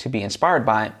artists to be inspired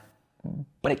by,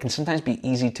 but it can sometimes be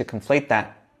easy to conflate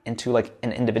that into like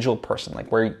an individual person,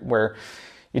 like where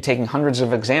you're taking hundreds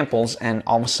of examples and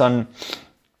all of a sudden,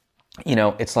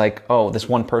 it's like, oh, this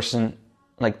one person,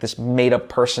 like this made up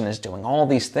person is doing all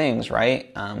these things,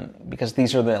 right? Because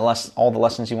these are all the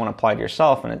lessons you want to apply to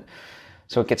yourself. And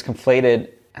so it gets conflated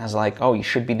as like, oh, you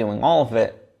should be doing all of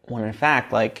it. When in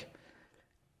fact, like,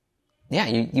 yeah,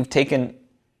 you've taken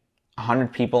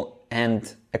 100 people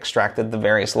and extracted the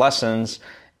various lessons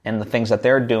and the things that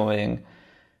they're doing.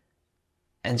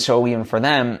 And so even for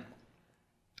them,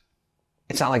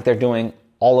 it's not like they're doing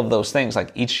all of those things.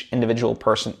 Like each individual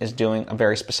person is doing a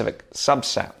very specific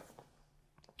subset.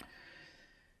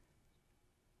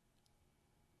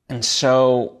 And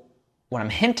so what I'm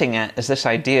hinting at is this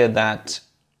idea that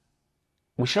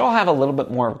we should all have a little bit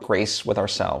more grace with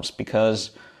ourselves,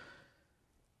 because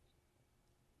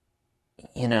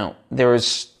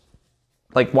there's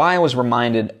like why I was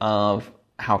reminded of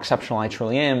how exceptional I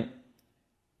truly am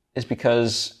is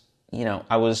because,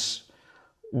 I was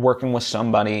working with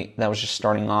somebody that was just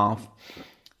starting off,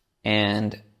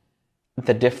 and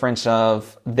the difference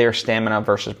of their stamina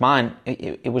versus mine,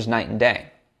 it was night and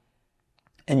day.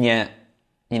 And yet,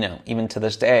 even to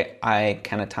this day, I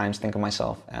can at times think of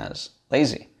myself as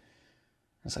lazy.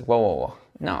 It's like, whoa.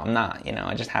 No, I'm not.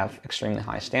 I just have extremely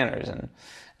high standards and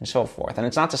so forth. And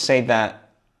it's not to say that,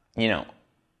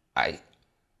 I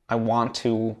want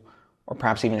to, or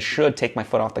perhaps even should, take my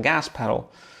foot off the gas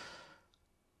pedal.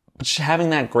 But just having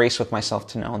that grace with myself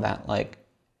to know that, like,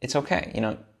 it's okay.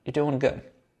 You're doing good.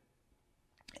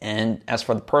 And as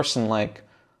for the person, like,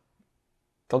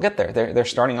 they'll get there. They're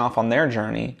starting off on their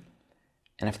journey.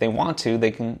 And if they want to, they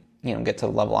can, get to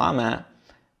the level I'm at.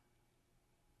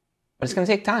 But it's going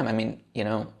to take time. I mean,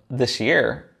 this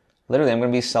year, literally, I'm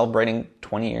going to be celebrating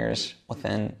 20 years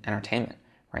within entertainment,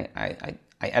 right? I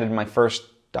edited my first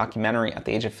documentary at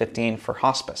the age of 15 for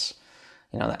hospice,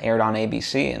 that aired on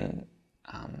ABC. And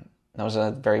that was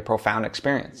a very profound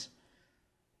experience.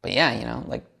 But yeah, you know,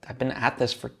 like I've been at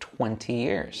this for 20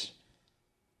 years.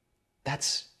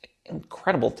 That's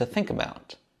incredible to think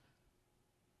about.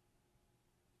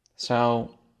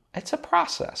 So it's a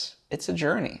process. It's a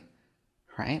journey,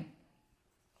 right?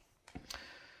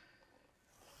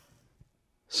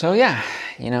 So yeah,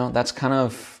 you know, that's kind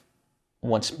of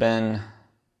what's been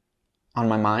on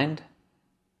my mind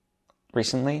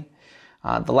recently.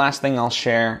 The last thing I'll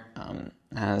share,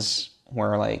 as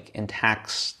we're like in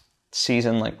tax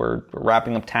season, like we're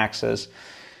wrapping up taxes,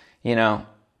 you know,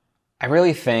 I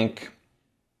really think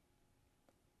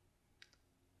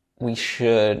we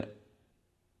should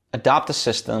adopt a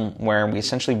system where we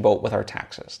essentially vote with our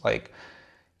taxes. Like,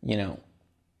 you know,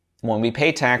 when we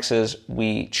pay taxes,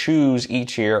 we choose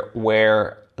each year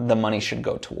where the money should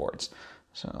go towards.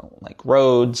 So like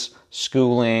roads,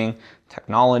 schooling,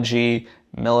 technology,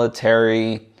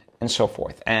 military, and so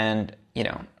forth. And, you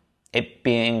know, it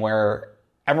being where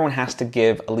everyone has to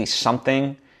give at least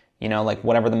something, you know, like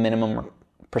whatever the minimum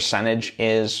percentage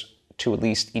is to at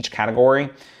least each category.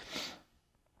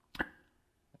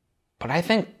 But I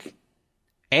think,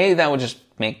 A, that would just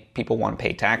make people want to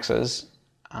pay taxes.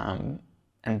 And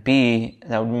B,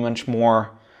 that would be much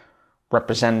more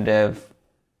representative,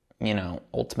 you know,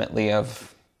 ultimately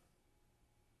of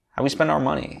how we spend our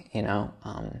money, you know,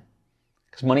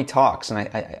 because money talks, and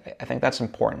I think that's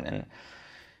important. And,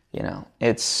 you know,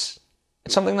 it's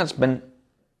something that's been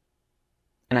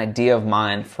an idea of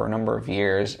mine for a number of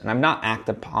years, and I've not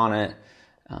acted upon it,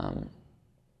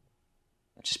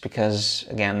 just because,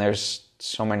 again, there's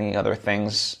so many other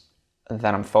things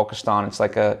that I'm focused on. It's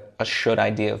like a should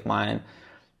idea of mine.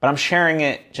 But I'm sharing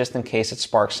it just in case it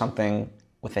sparks something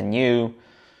within you,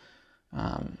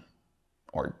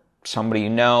 or somebody you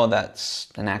know that's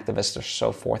an activist or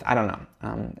so forth. I don't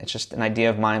know. It's just an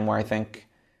idea of mine where I think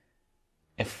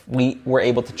if we were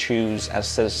able to choose as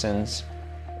citizens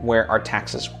where our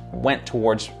taxes went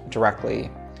towards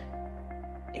directly,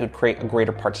 it would create a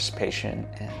greater participation,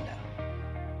 and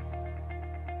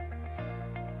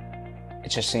it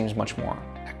just seems much more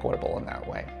equitable in that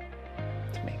way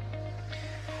to me.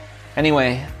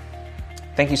 Anyway,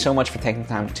 thank you so much for taking the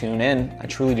time to tune in. I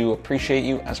truly do appreciate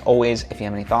you. As always, if you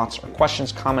have any thoughts or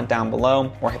questions, comment down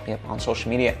below or hit me up on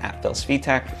social media at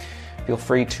Svitek. Feel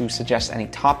free to suggest any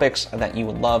topics that you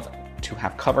would love to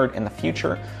have covered in the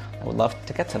future. I would love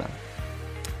to get to them.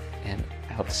 And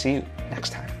I hope to see you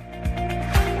next time.